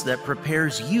process that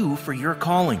prepares you for your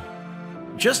calling.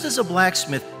 Just as a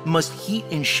blacksmith must heat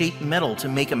and shape metal to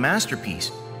make a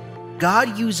masterpiece,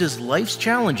 God uses life's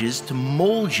challenges to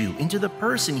mold you into the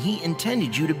person He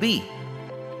intended you to be.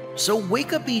 So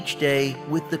wake up each day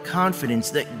with the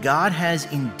confidence that God has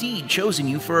indeed chosen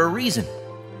you for a reason.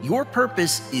 Your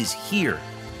purpose is here,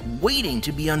 waiting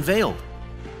to be unveiled.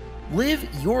 Live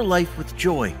your life with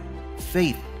joy,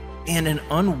 faith, and an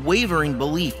unwavering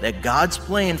belief that God's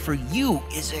plan for you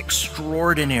is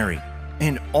extraordinary.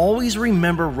 And always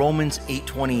remember Romans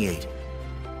 8:28.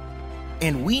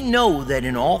 And we know that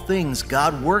in all things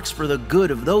God works for the good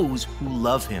of those who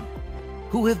love Him,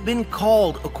 who have been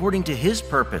called according to His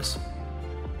purpose.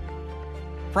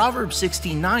 Proverbs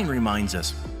 16:9 reminds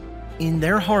us, "In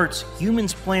their hearts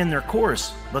humans plan their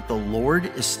course, but the Lord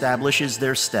establishes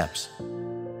their steps."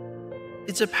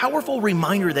 It's a powerful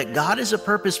reminder that God has a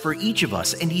purpose for each of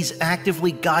us, and He's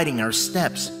actively guiding our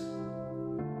steps.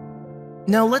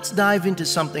 Now let's dive into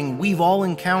something we've all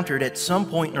encountered at some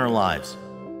point in our lives: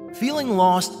 feeling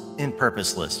lost and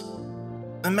purposeless.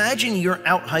 Imagine you're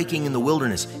out hiking in the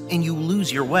wilderness and you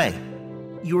lose your way.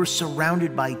 You're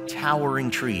surrounded by towering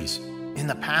trees, and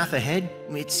the path ahead,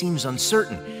 it seems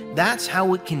uncertain. That's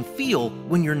how it can feel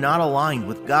when you're not aligned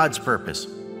with God's purpose.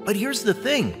 But here's the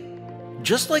thing.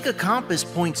 Just like a compass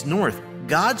points north,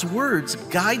 God's words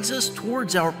guides us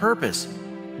towards our purpose.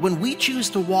 When we choose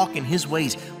to walk in His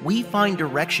ways, we find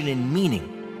direction and meaning.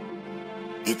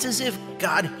 It's as if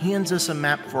God hands us a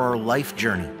map for our life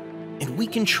journey, and we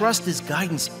can trust His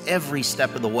guidance every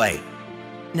step of the way.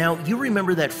 Now, you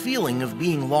remember that feeling of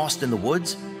being lost in the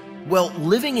woods? Well,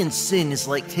 living in sin is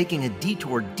like taking a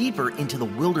detour deeper into the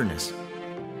wilderness.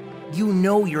 You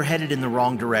know you're headed in the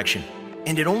wrong direction,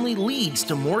 and it only leads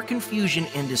to more confusion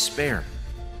and despair.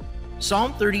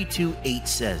 Psalm 32:8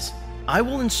 says, "I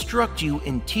will instruct you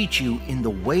and teach you in the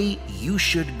way you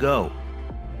should go.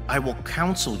 I will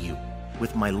counsel you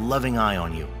with my loving eye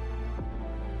on you."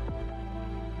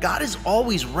 God is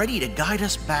always ready to guide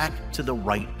us back to the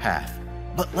right path.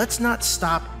 But let's not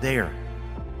stop there.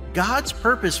 God's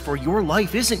purpose for your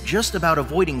life isn't just about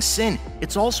avoiding sin,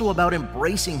 it's also about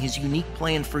embracing His unique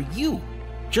plan for you.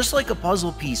 Just like a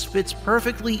puzzle piece fits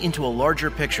perfectly into a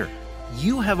larger picture,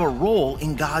 you have a role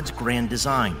in God's grand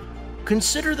design.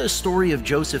 Consider the story of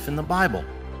Joseph in the Bible.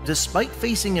 Despite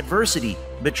facing adversity,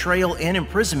 betrayal, and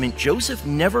imprisonment, Joseph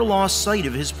never lost sight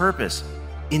of his purpose.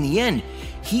 In the end,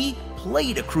 he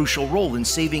played a crucial role in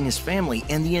saving his family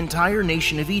and the entire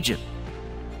nation of Egypt.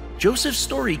 Joseph's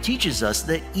story teaches us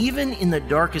that even in the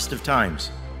darkest of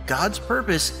times, God's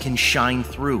purpose can shine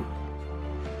through.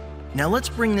 Now let's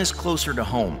bring this closer to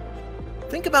home.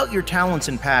 Think about your talents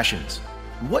and passions.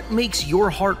 What makes your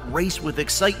heart race with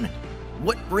excitement?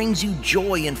 What brings you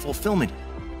joy and fulfillment?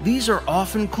 These are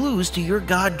often clues to your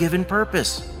God-given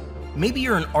purpose. Maybe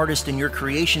you're an artist and your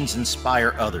creations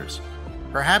inspire others.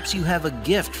 Perhaps you have a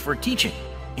gift for teaching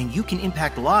and you can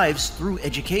impact lives through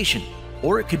education.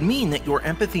 Or it could mean that your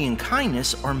empathy and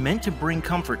kindness are meant to bring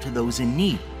comfort to those in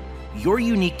need. Your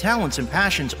unique talents and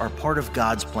passions are part of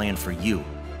God's plan for you.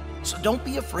 So don't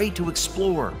be afraid to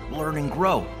explore, learn, and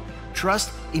grow.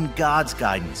 Trust in God's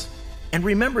guidance. And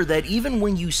remember that even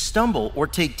when you stumble or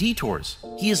take detours,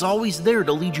 He is always there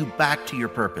to lead you back to your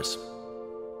purpose.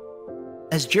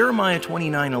 As Jeremiah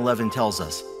 29:11 tells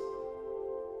us,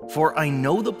 "For I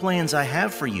know the plans I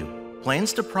have for you,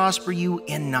 plans to prosper you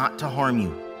and not to harm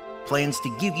you, plans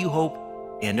to give you hope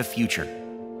and a future."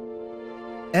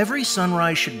 Every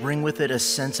sunrise should bring with it a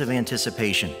sense of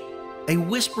anticipation, a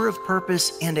whisper of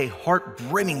purpose, and a heart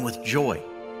brimming with joy.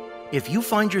 If you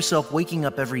find yourself waking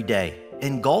up every day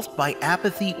engulfed by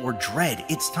apathy or dread,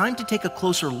 it's time to take a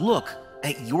closer look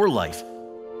at your life.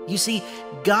 You see,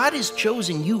 God has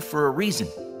chosen you for a reason,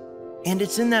 and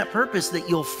it's in that purpose that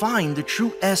you'll find the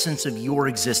true essence of your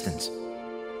existence.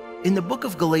 In the book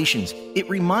of Galatians, it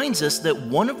reminds us that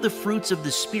one of the fruits of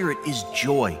the Spirit is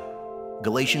joy.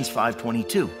 Galatians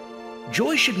 5:22.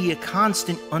 Joy should be a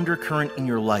constant undercurrent in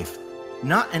your life,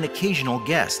 not an occasional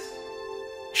guest.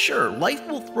 Sure, life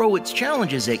will throw its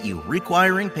challenges at you,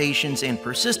 requiring patience and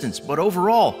persistence, but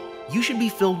overall, you should be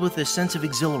filled with a sense of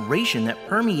exhilaration that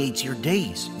permeates your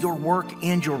days, your work,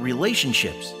 and your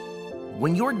relationships.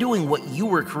 When you're doing what you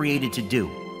were created to do,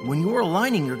 when you're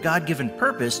aligning your God-given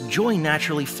purpose, joy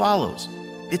naturally follows.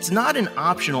 It's not an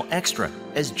optional extra,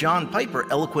 as John Piper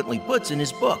eloquently puts in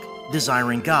his book,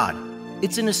 Desiring God.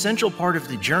 It's an essential part of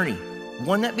the journey,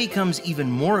 one that becomes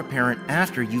even more apparent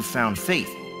after you've found faith.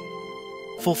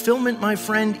 Fulfillment, my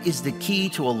friend, is the key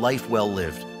to a life well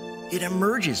lived. It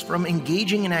emerges from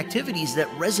engaging in activities that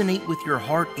resonate with your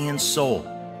heart and soul.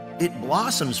 It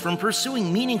blossoms from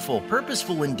pursuing meaningful,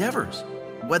 purposeful endeavors.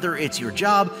 Whether it's your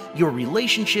job, your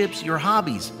relationships, your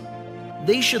hobbies,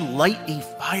 they should light a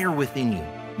fire within you,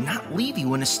 not leave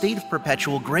you in a state of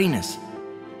perpetual grayness.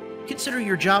 Consider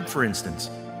your job, for instance.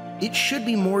 It should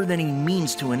be more than a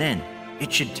means to an end.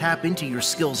 It should tap into your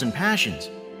skills and passions.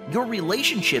 Your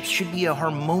relationships should be a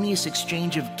harmonious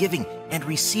exchange of giving and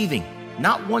receiving,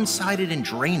 not one-sided and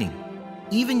draining.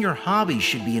 Even your hobbies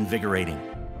should be invigorating,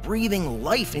 breathing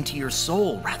life into your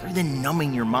soul rather than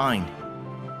numbing your mind.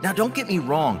 Now, don't get me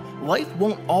wrong, life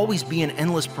won't always be an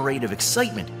endless parade of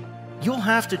excitement. You'll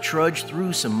have to trudge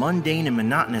through some mundane and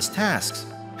monotonous tasks.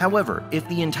 However, if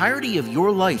the entirety of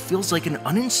your life feels like an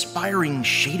uninspiring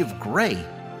shade of gray,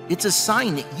 it's a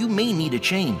sign that you may need a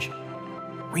change.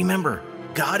 Remember,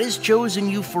 God has chosen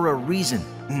you for a reason,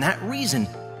 and that reason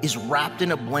is wrapped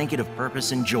in a blanket of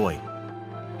purpose and joy.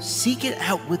 Seek it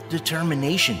out with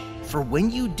determination, for when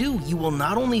you do, you will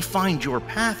not only find your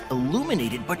path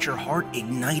illuminated, but your heart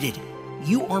ignited.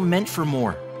 You are meant for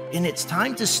more, and it's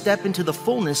time to step into the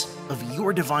fullness of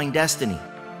your divine destiny.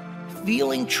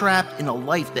 Feeling trapped in a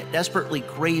life that desperately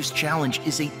craves challenge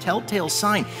is a telltale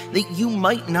sign that you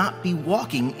might not be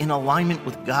walking in alignment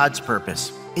with God's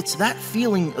purpose. It's that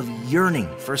feeling of yearning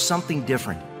for something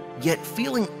different, yet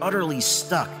feeling utterly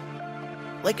stuck.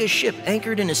 Like a ship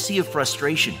anchored in a sea of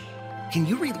frustration. Can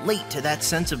you relate to that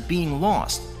sense of being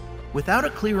lost? Without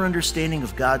a clear understanding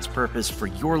of God's purpose for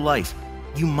your life,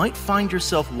 you might find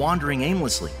yourself wandering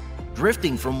aimlessly,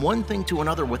 drifting from one thing to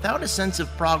another without a sense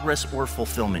of progress or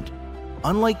fulfillment.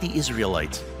 Unlike the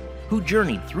Israelites, who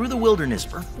journeyed through the wilderness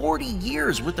for 40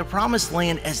 years with the Promised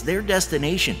Land as their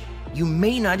destination, you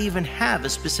may not even have a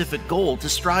specific goal to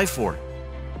strive for.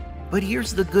 But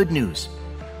here's the good news.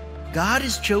 God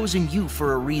has chosen you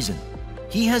for a reason.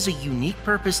 He has a unique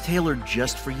purpose tailored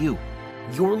just for you.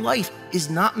 Your life is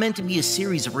not meant to be a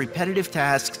series of repetitive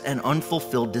tasks and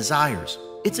unfulfilled desires.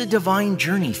 It's a divine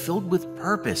journey filled with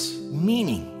purpose,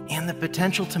 meaning, and the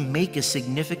potential to make a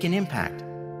significant impact.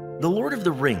 The Lord of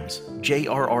the Rings,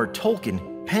 J.R.R.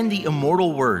 Tolkien, penned the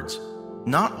immortal words,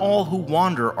 "Not all who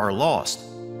wander are lost."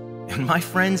 And my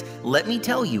friends, let me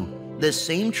tell you, the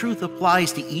same truth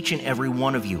applies to each and every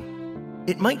one of you.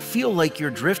 It might feel like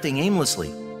you're drifting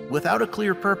aimlessly, without a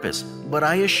clear purpose, but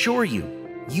I assure you,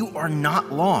 you are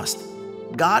not lost.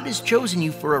 God has chosen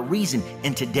you for a reason,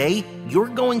 and today, you're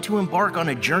going to embark on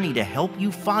a journey to help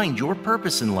you find your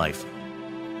purpose in life.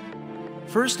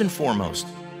 First and foremost,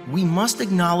 we must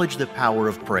acknowledge the power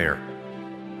of prayer.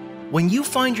 When you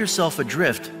find yourself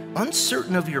adrift,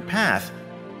 uncertain of your path,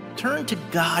 turn to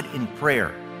God in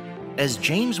prayer, as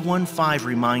James 1:5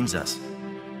 reminds us.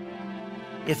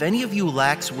 If any of you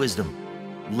lacks wisdom,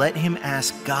 let him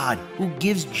ask God, who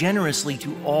gives generously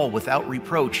to all without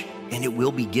reproach, and it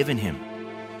will be given him.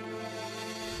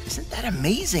 Isn't that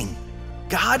amazing?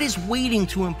 God is waiting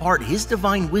to impart his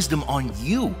divine wisdom on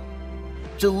you,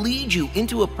 to lead you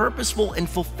into a purposeful and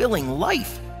fulfilling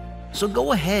life. So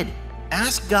go ahead,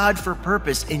 ask God for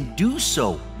purpose and do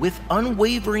so with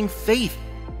unwavering faith,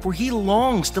 for he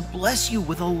longs to bless you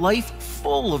with a life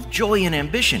full of joy and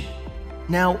ambition.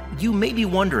 Now, you may be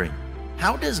wondering,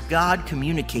 how does God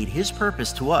communicate his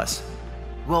purpose to us?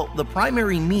 Well, the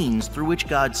primary means through which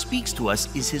God speaks to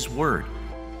us is his word.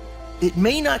 It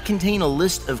may not contain a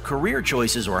list of career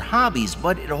choices or hobbies,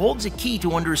 but it holds a key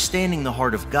to understanding the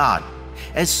heart of God,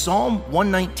 as Psalm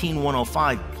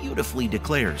 119:105 beautifully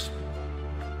declares,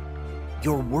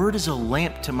 "Your word is a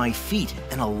lamp to my feet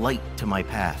and a light to my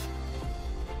path."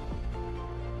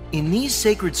 In these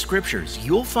sacred scriptures,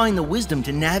 you'll find the wisdom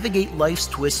to navigate life's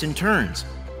twists and turns,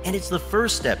 and it's the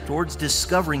first step towards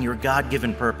discovering your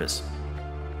God-given purpose.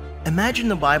 Imagine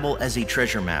the Bible as a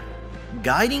treasure map,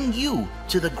 guiding you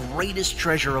to the greatest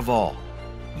treasure of all,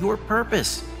 your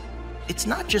purpose. It's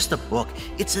not just a book,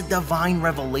 it's a divine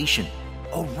revelation,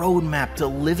 a roadmap to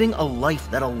living a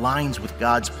life that aligns with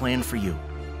God's plan for you.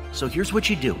 So here's what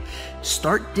you do.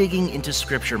 Start digging into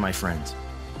Scripture, my friends.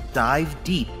 Dive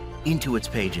deep into its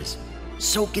pages.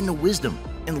 Soak in the wisdom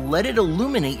and let it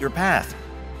illuminate your path.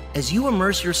 As you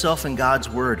immerse yourself in God's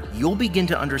Word, you'll begin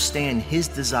to understand His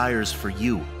desires for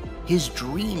you, His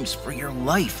dreams for your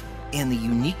life, and the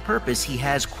unique purpose He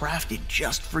has crafted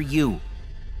just for you.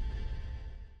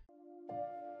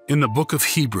 In the book of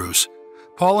Hebrews,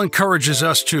 Paul encourages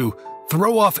us to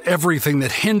throw off everything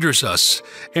that hinders us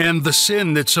and the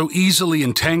sin that so easily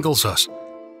entangles us.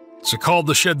 It's a call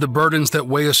to shed the burdens that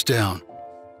weigh us down.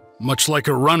 Much like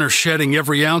a runner shedding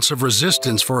every ounce of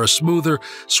resistance for a smoother,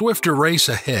 swifter race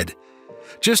ahead.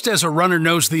 Just as a runner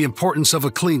knows the importance of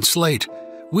a clean slate,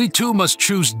 we too must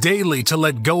choose daily to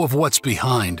let go of what's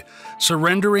behind,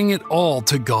 surrendering it all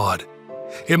to God.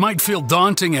 It might feel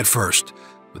daunting at first,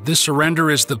 but this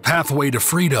surrender is the pathway to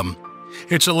freedom.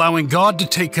 It's allowing God to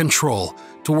take control,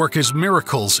 to work His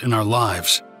miracles in our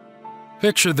lives.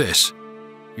 Picture this.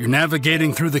 You're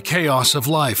navigating through the chaos of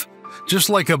life, just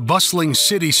like a bustling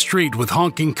city street with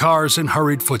honking cars and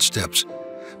hurried footsteps.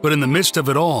 But in the midst of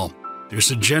it all,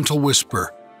 there's a gentle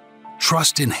whisper.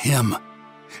 Trust in Him.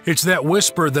 It's that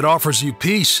whisper that offers you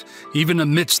peace, even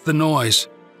amidst the noise.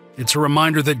 It's a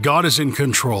reminder that God is in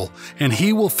control, and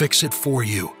He will fix it for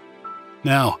you.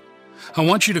 Now, I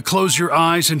want you to close your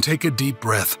eyes and take a deep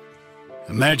breath.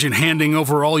 Imagine handing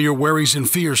over all your worries and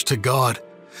fears to God.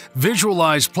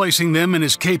 Visualize placing them in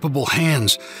His capable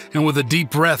hands, and with a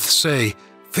deep breath say,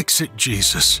 "Fix it,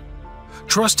 Jesus."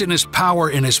 Trust in His power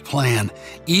and His plan,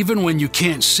 even when you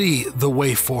can't see the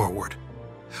way forward.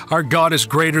 Our God is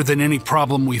greater than any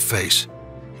problem we face.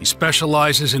 He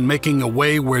specializes in making a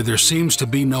way where there seems to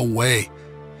be no way.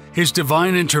 His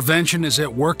divine intervention is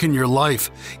at work in your life,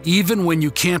 even when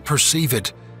you can't perceive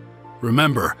it.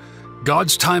 Remember,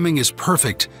 God's timing is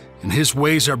perfect, and His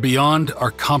ways are beyond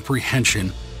our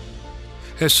comprehension.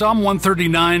 As Psalm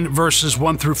 139 verses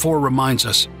 1 through 4 reminds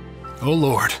us, "O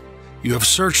Lord, you have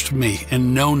searched me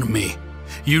and known me.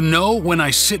 You know when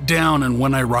I sit down and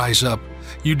when I rise up.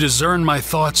 You discern my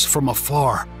thoughts from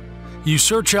afar. You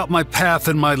search out my path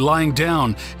and my lying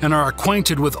down, and are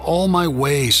acquainted with all my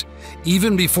ways.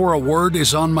 Even before a word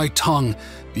is on my tongue,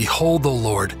 behold, O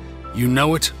Lord, you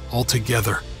know it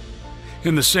altogether."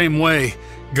 In the same way,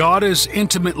 God is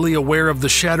intimately aware of the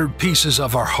shattered pieces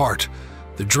of our heart,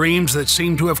 the dreams that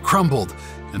seem to have crumbled,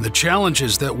 and the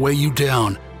challenges that weigh you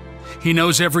down. He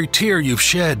knows every tear you've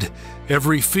shed,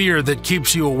 every fear that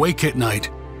keeps you awake at night.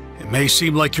 It may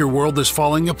seem like your world is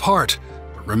falling apart,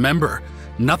 but remember,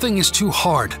 nothing is too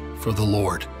hard for the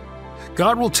Lord.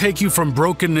 God will take you from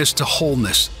brokenness to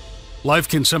wholeness. Life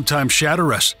can sometimes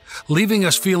shatter us, leaving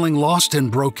us feeling lost and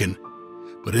broken.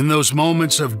 But in those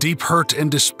moments of deep hurt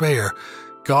and despair,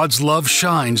 God's love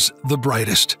shines the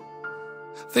brightest.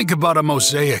 Think about a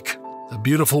mosaic, a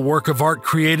beautiful work of art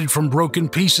created from broken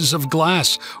pieces of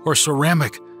glass or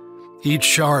ceramic. Each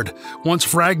shard, once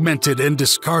fragmented and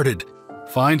discarded,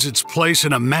 finds its place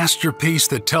in a masterpiece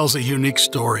that tells a unique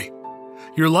story.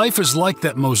 Your life is like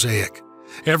that mosaic.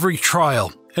 Every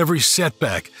trial, every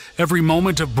setback, every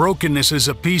moment of brokenness is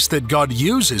a piece that God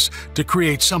uses to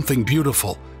create something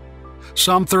beautiful.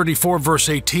 Psalm 34 verse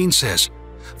 18 says,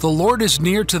 The Lord is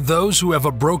near to those who have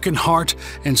a broken heart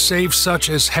and saves such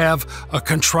as have a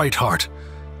contrite heart.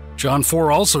 John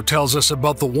 4 also tells us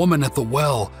about the woman at the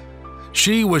well.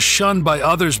 She was shunned by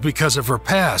others because of her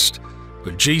past,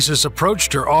 but Jesus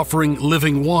approached her offering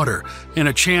living water and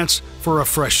a chance for a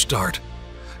fresh start.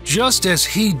 Just as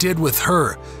he did with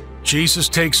her, Jesus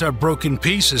takes our broken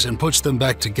pieces and puts them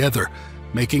back together,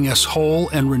 making us whole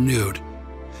and renewed.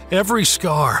 Every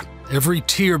scar, every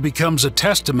tear becomes a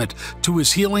testament to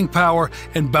his healing power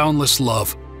and boundless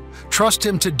love. Trust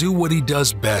him to do what he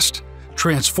does best,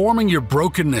 transforming your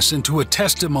brokenness into a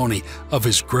testimony of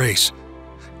his grace.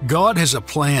 God has a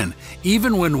plan,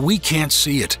 even when we can't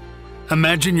see it.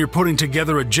 Imagine you're putting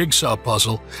together a jigsaw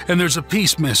puzzle and there's a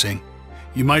piece missing.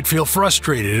 You might feel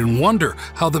frustrated and wonder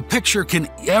how the picture can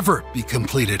ever be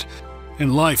completed.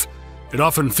 In life, it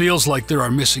often feels like there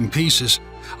are missing pieces,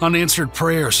 unanswered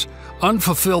prayers,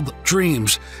 unfulfilled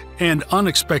dreams, and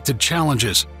unexpected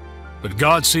challenges. But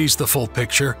God sees the full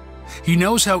picture. He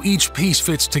knows how each piece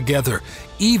fits together,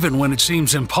 even when it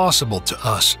seems impossible to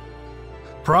us.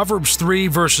 Proverbs 3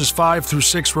 verses 5 through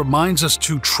 6 reminds us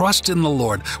to trust in the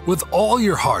Lord with all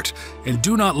your heart and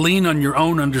do not lean on your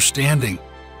own understanding.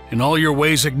 In all your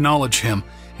ways acknowledge him,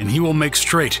 and he will make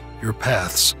straight your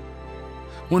paths.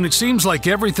 When it seems like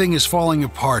everything is falling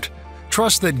apart,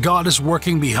 trust that God is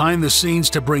working behind the scenes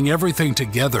to bring everything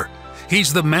together.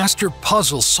 He's the master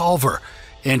puzzle solver,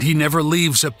 and he never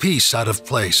leaves a piece out of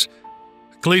place.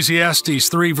 Ecclesiastes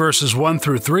 3 verses 1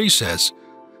 through 3 says,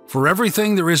 "For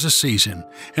everything there is a season,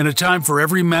 and a time for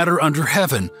every matter under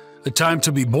heaven, a time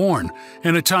to be born,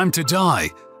 and a time to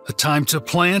die, a time to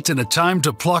plant, and a time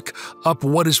to pluck up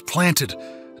what is planted,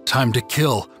 a time to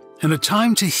kill, and a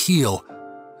time to heal,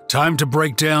 a time to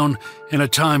break down, and a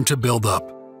time to build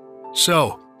up."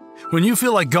 So, when you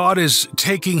feel like God is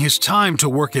taking his time to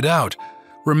work it out,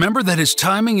 remember that his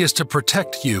timing is to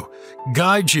protect you,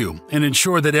 guide you, and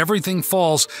ensure that everything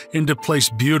falls into place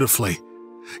beautifully.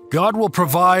 God will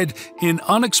provide in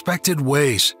unexpected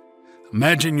ways.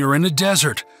 Imagine you're in a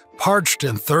desert, parched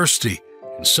and thirsty,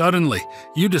 and suddenly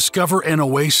you discover an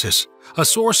oasis, a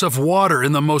source of water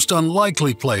in the most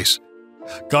unlikely place.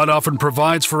 God often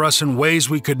provides for us in ways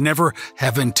we could never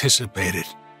have anticipated.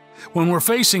 When we're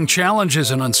facing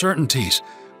challenges and uncertainties,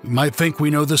 we might think we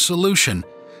know the solution,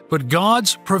 but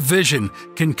God's provision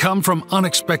can come from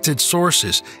unexpected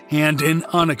sources and in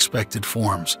unexpected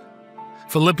forms.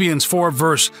 Philippians 4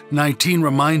 verse 19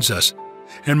 reminds us,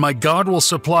 "And my God will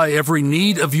supply every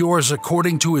need of yours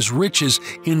according to his riches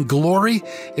in glory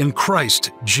in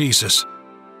Christ Jesus."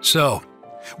 So,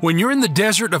 when you're in the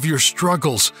desert of your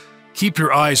struggles, keep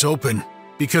your eyes open,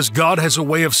 because God has a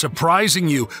way of surprising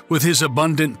you with his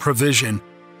abundant provision.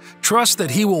 Trust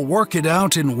that he will work it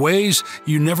out in ways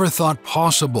you never thought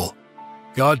possible.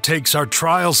 God takes our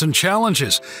trials and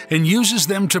challenges and uses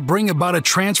them to bring about a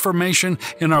transformation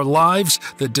in our lives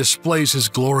that displays his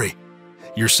glory.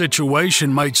 Your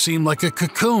situation might seem like a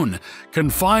cocoon,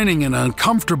 confining and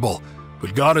uncomfortable,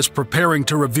 but God is preparing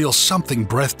to reveal something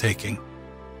breathtaking.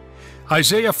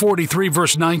 Isaiah 43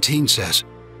 verse 19 says,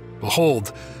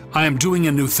 "Behold, I am doing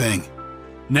a new thing.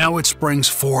 Now it springs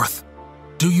forth.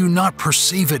 Do you not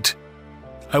perceive it?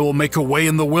 I will make a way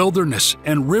in the wilderness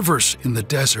and rivers in the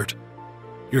desert."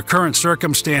 Your current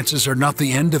circumstances are not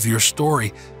the end of your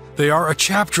story. They are a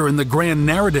chapter in the grand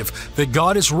narrative that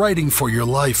God is writing for your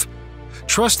life.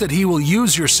 Trust that he will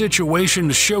use your situation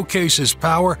to showcase his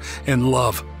power and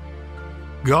love.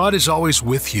 God is always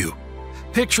with you.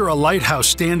 Picture a lighthouse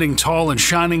standing tall and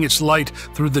shining its light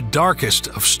through the darkest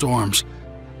of storms.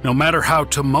 No matter how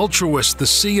tumultuous the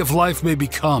sea of life may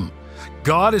become,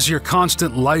 God is your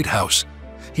constant lighthouse.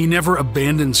 He never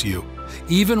abandons you,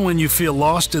 even when you feel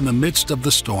lost in the midst of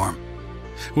the storm.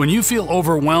 When you feel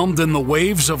overwhelmed and the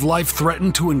waves of life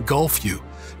threaten to engulf you,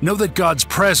 know that God's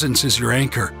presence is your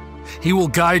anchor. He will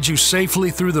guide you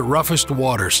safely through the roughest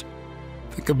waters.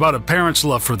 Think about a parent's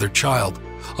love for their child,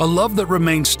 a love that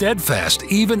remains steadfast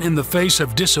even in the face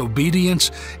of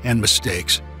disobedience and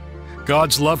mistakes.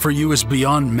 God's love for you is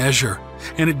beyond measure,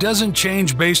 and it doesn't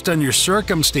change based on your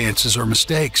circumstances or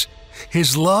mistakes.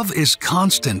 His love is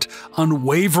constant,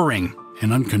 unwavering,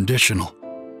 and unconditional.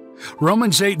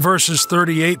 Romans 8 verses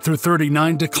 38 through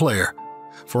 39 declare,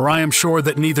 "For I am sure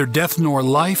that neither death nor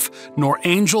life, nor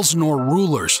angels nor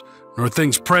rulers, nor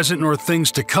things present nor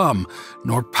things to come,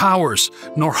 nor powers,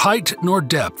 nor height nor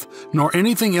depth, nor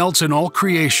anything else in all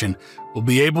creation will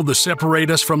be able to separate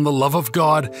us from the love of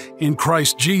God in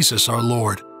Christ Jesus our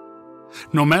Lord."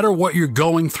 No matter what you're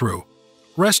going through,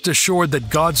 rest assured that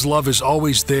God's love is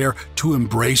always there to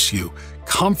embrace you,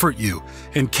 comfort you,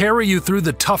 and carry you through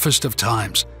the toughest of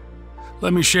times.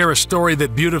 Let me share a story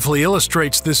that beautifully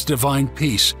illustrates this divine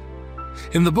peace.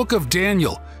 In the book of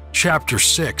Daniel, chapter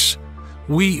 6,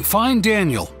 we find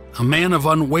Daniel, a man of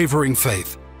unwavering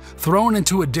faith, thrown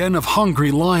into a den of hungry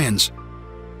lions.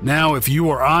 Now, if you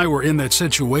or I were in that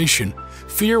situation,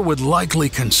 fear would likely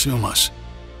consume us.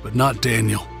 But not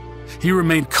Daniel. He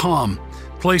remained calm,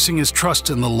 placing his trust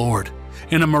in the Lord.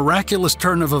 In a miraculous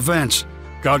turn of events,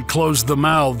 God closed the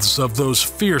mouths of those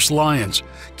fierce lions,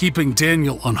 keeping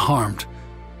Daniel unharmed.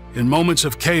 In moments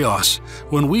of chaos,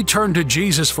 when we turn to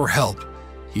Jesus for help,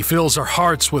 He fills our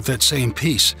hearts with that same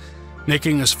peace,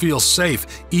 making us feel safe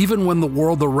even when the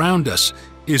world around us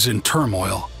is in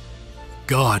turmoil.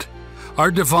 God,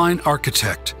 our divine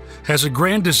architect, has a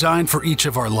grand design for each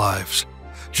of our lives.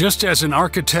 Just as an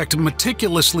architect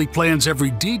meticulously plans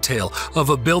every detail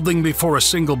of a building before a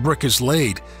single brick is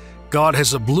laid, God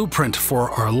has a blueprint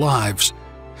for our lives.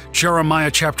 Jeremiah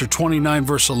chapter 29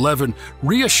 verse 11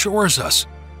 reassures us,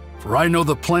 "For I know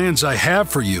the plans I have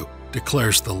for you,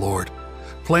 declares the Lord.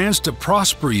 Plans to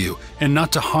prosper you and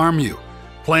not to harm you.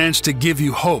 Plans to give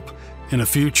you hope and a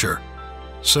future."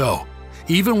 So,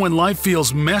 even when life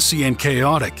feels messy and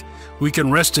chaotic, we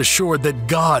can rest assured that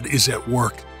God is at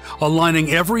work,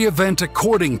 aligning every event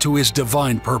according to His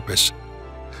divine purpose.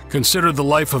 Consider the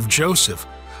life of Joseph,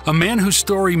 a man whose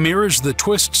story mirrors the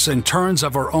twists and turns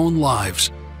of our own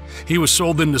lives. He was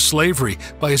sold into slavery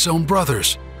by his own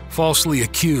brothers, falsely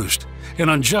accused, and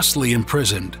unjustly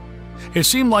imprisoned. It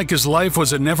seemed like his life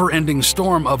was a never-ending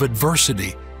storm of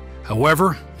adversity.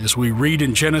 However, as we read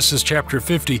in Genesis chapter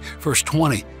 50, verse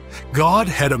 20, God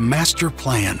had a master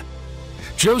plan.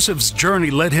 Joseph's journey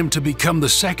led him to become the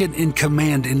second in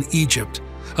command in Egypt,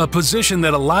 a position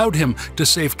that allowed him to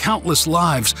save countless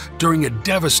lives during a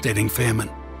devastating famine.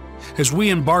 As we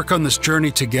embark on this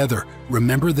journey together,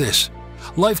 remember this: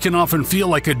 life can often feel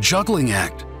like a juggling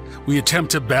act. We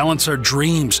attempt to balance our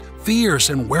dreams, fears,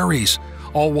 and worries,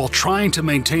 all while trying to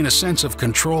maintain a sense of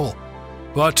control.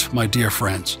 But, my dear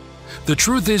friends, the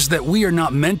truth is that we are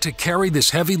not meant to carry this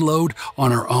heavy load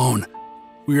on our own.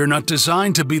 We are not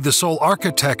designed to be the sole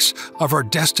architects of our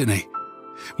destiny.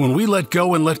 When we let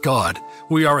go and let God,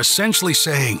 we are essentially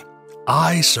saying,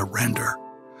 "I surrender."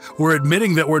 We're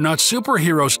admitting that we're not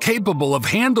superheroes capable of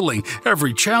handling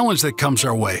every challenge that comes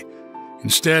our way.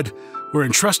 Instead, we're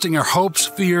entrusting our hopes,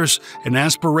 fears, and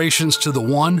aspirations to the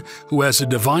One who has a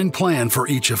divine plan for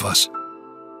each of us.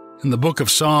 In the book of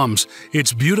Psalms,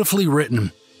 it's beautifully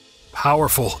written,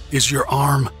 "Powerful is your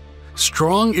arm,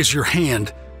 strong is your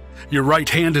hand. Your right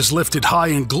hand is lifted high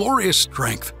in glorious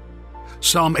strength."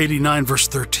 Psalm 89 verse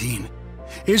 13.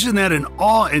 Isn't that an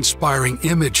awe-inspiring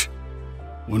image?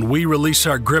 When we release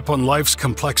our grip on life's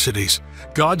complexities,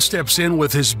 God steps in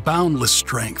with His boundless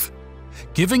strength.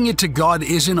 Giving it to God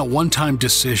isn't a one-time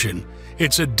decision,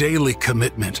 it's a daily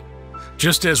commitment.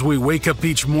 Just as we wake up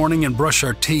each morning and brush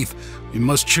our teeth, we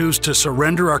must choose to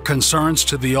surrender our concerns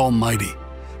to the Almighty.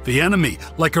 The enemy,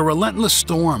 like a relentless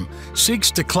storm,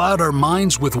 seeks to cloud our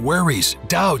minds with worries,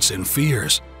 doubts, and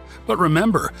fears. But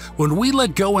remember, when we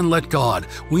let go and let God,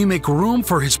 we make room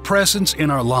for His presence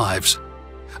in our lives.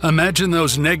 Imagine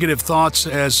those negative thoughts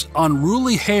as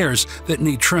unruly hairs that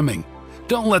need trimming.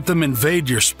 Don't let them invade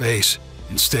your space.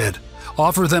 Instead,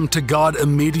 offer them to God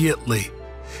immediately.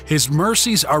 His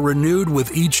mercies are renewed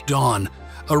with each dawn,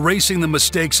 erasing the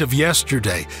mistakes of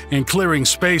yesterday and clearing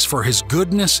space for His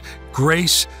goodness,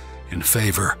 grace, and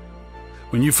favor.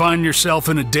 When you find yourself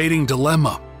in a dating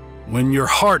dilemma, when your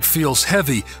heart feels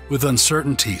heavy with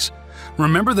uncertainties,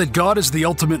 remember that God is the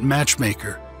ultimate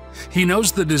matchmaker. He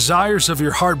knows the desires of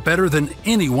your heart better than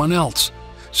anyone else.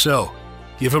 So,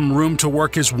 give Him room to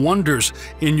work His wonders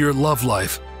in your love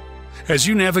life. As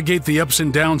you navigate the ups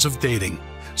and downs of dating,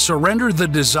 surrender the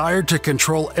desire to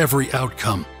control every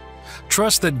outcome.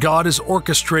 Trust that God is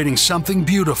orchestrating something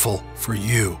beautiful for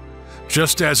you.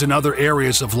 Just as in other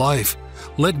areas of life,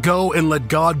 let go and let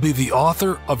God be the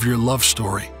author of your love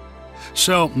story.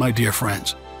 So, my dear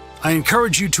friends, I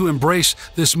encourage you to embrace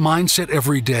this mindset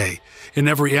every day, in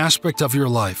every aspect of your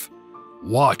life.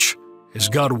 Watch as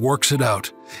God works it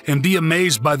out, and be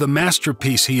amazed by the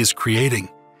masterpiece He is creating.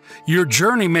 Your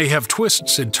journey may have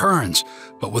twists and turns,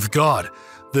 but with God,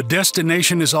 the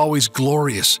destination is always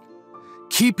glorious.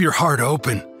 Keep your heart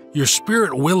open, your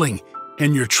spirit willing,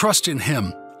 and your trust in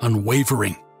Him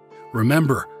unwavering.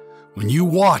 Remember, when you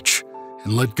watch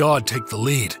and let God take the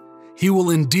lead, He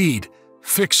will indeed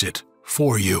fix it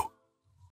for you.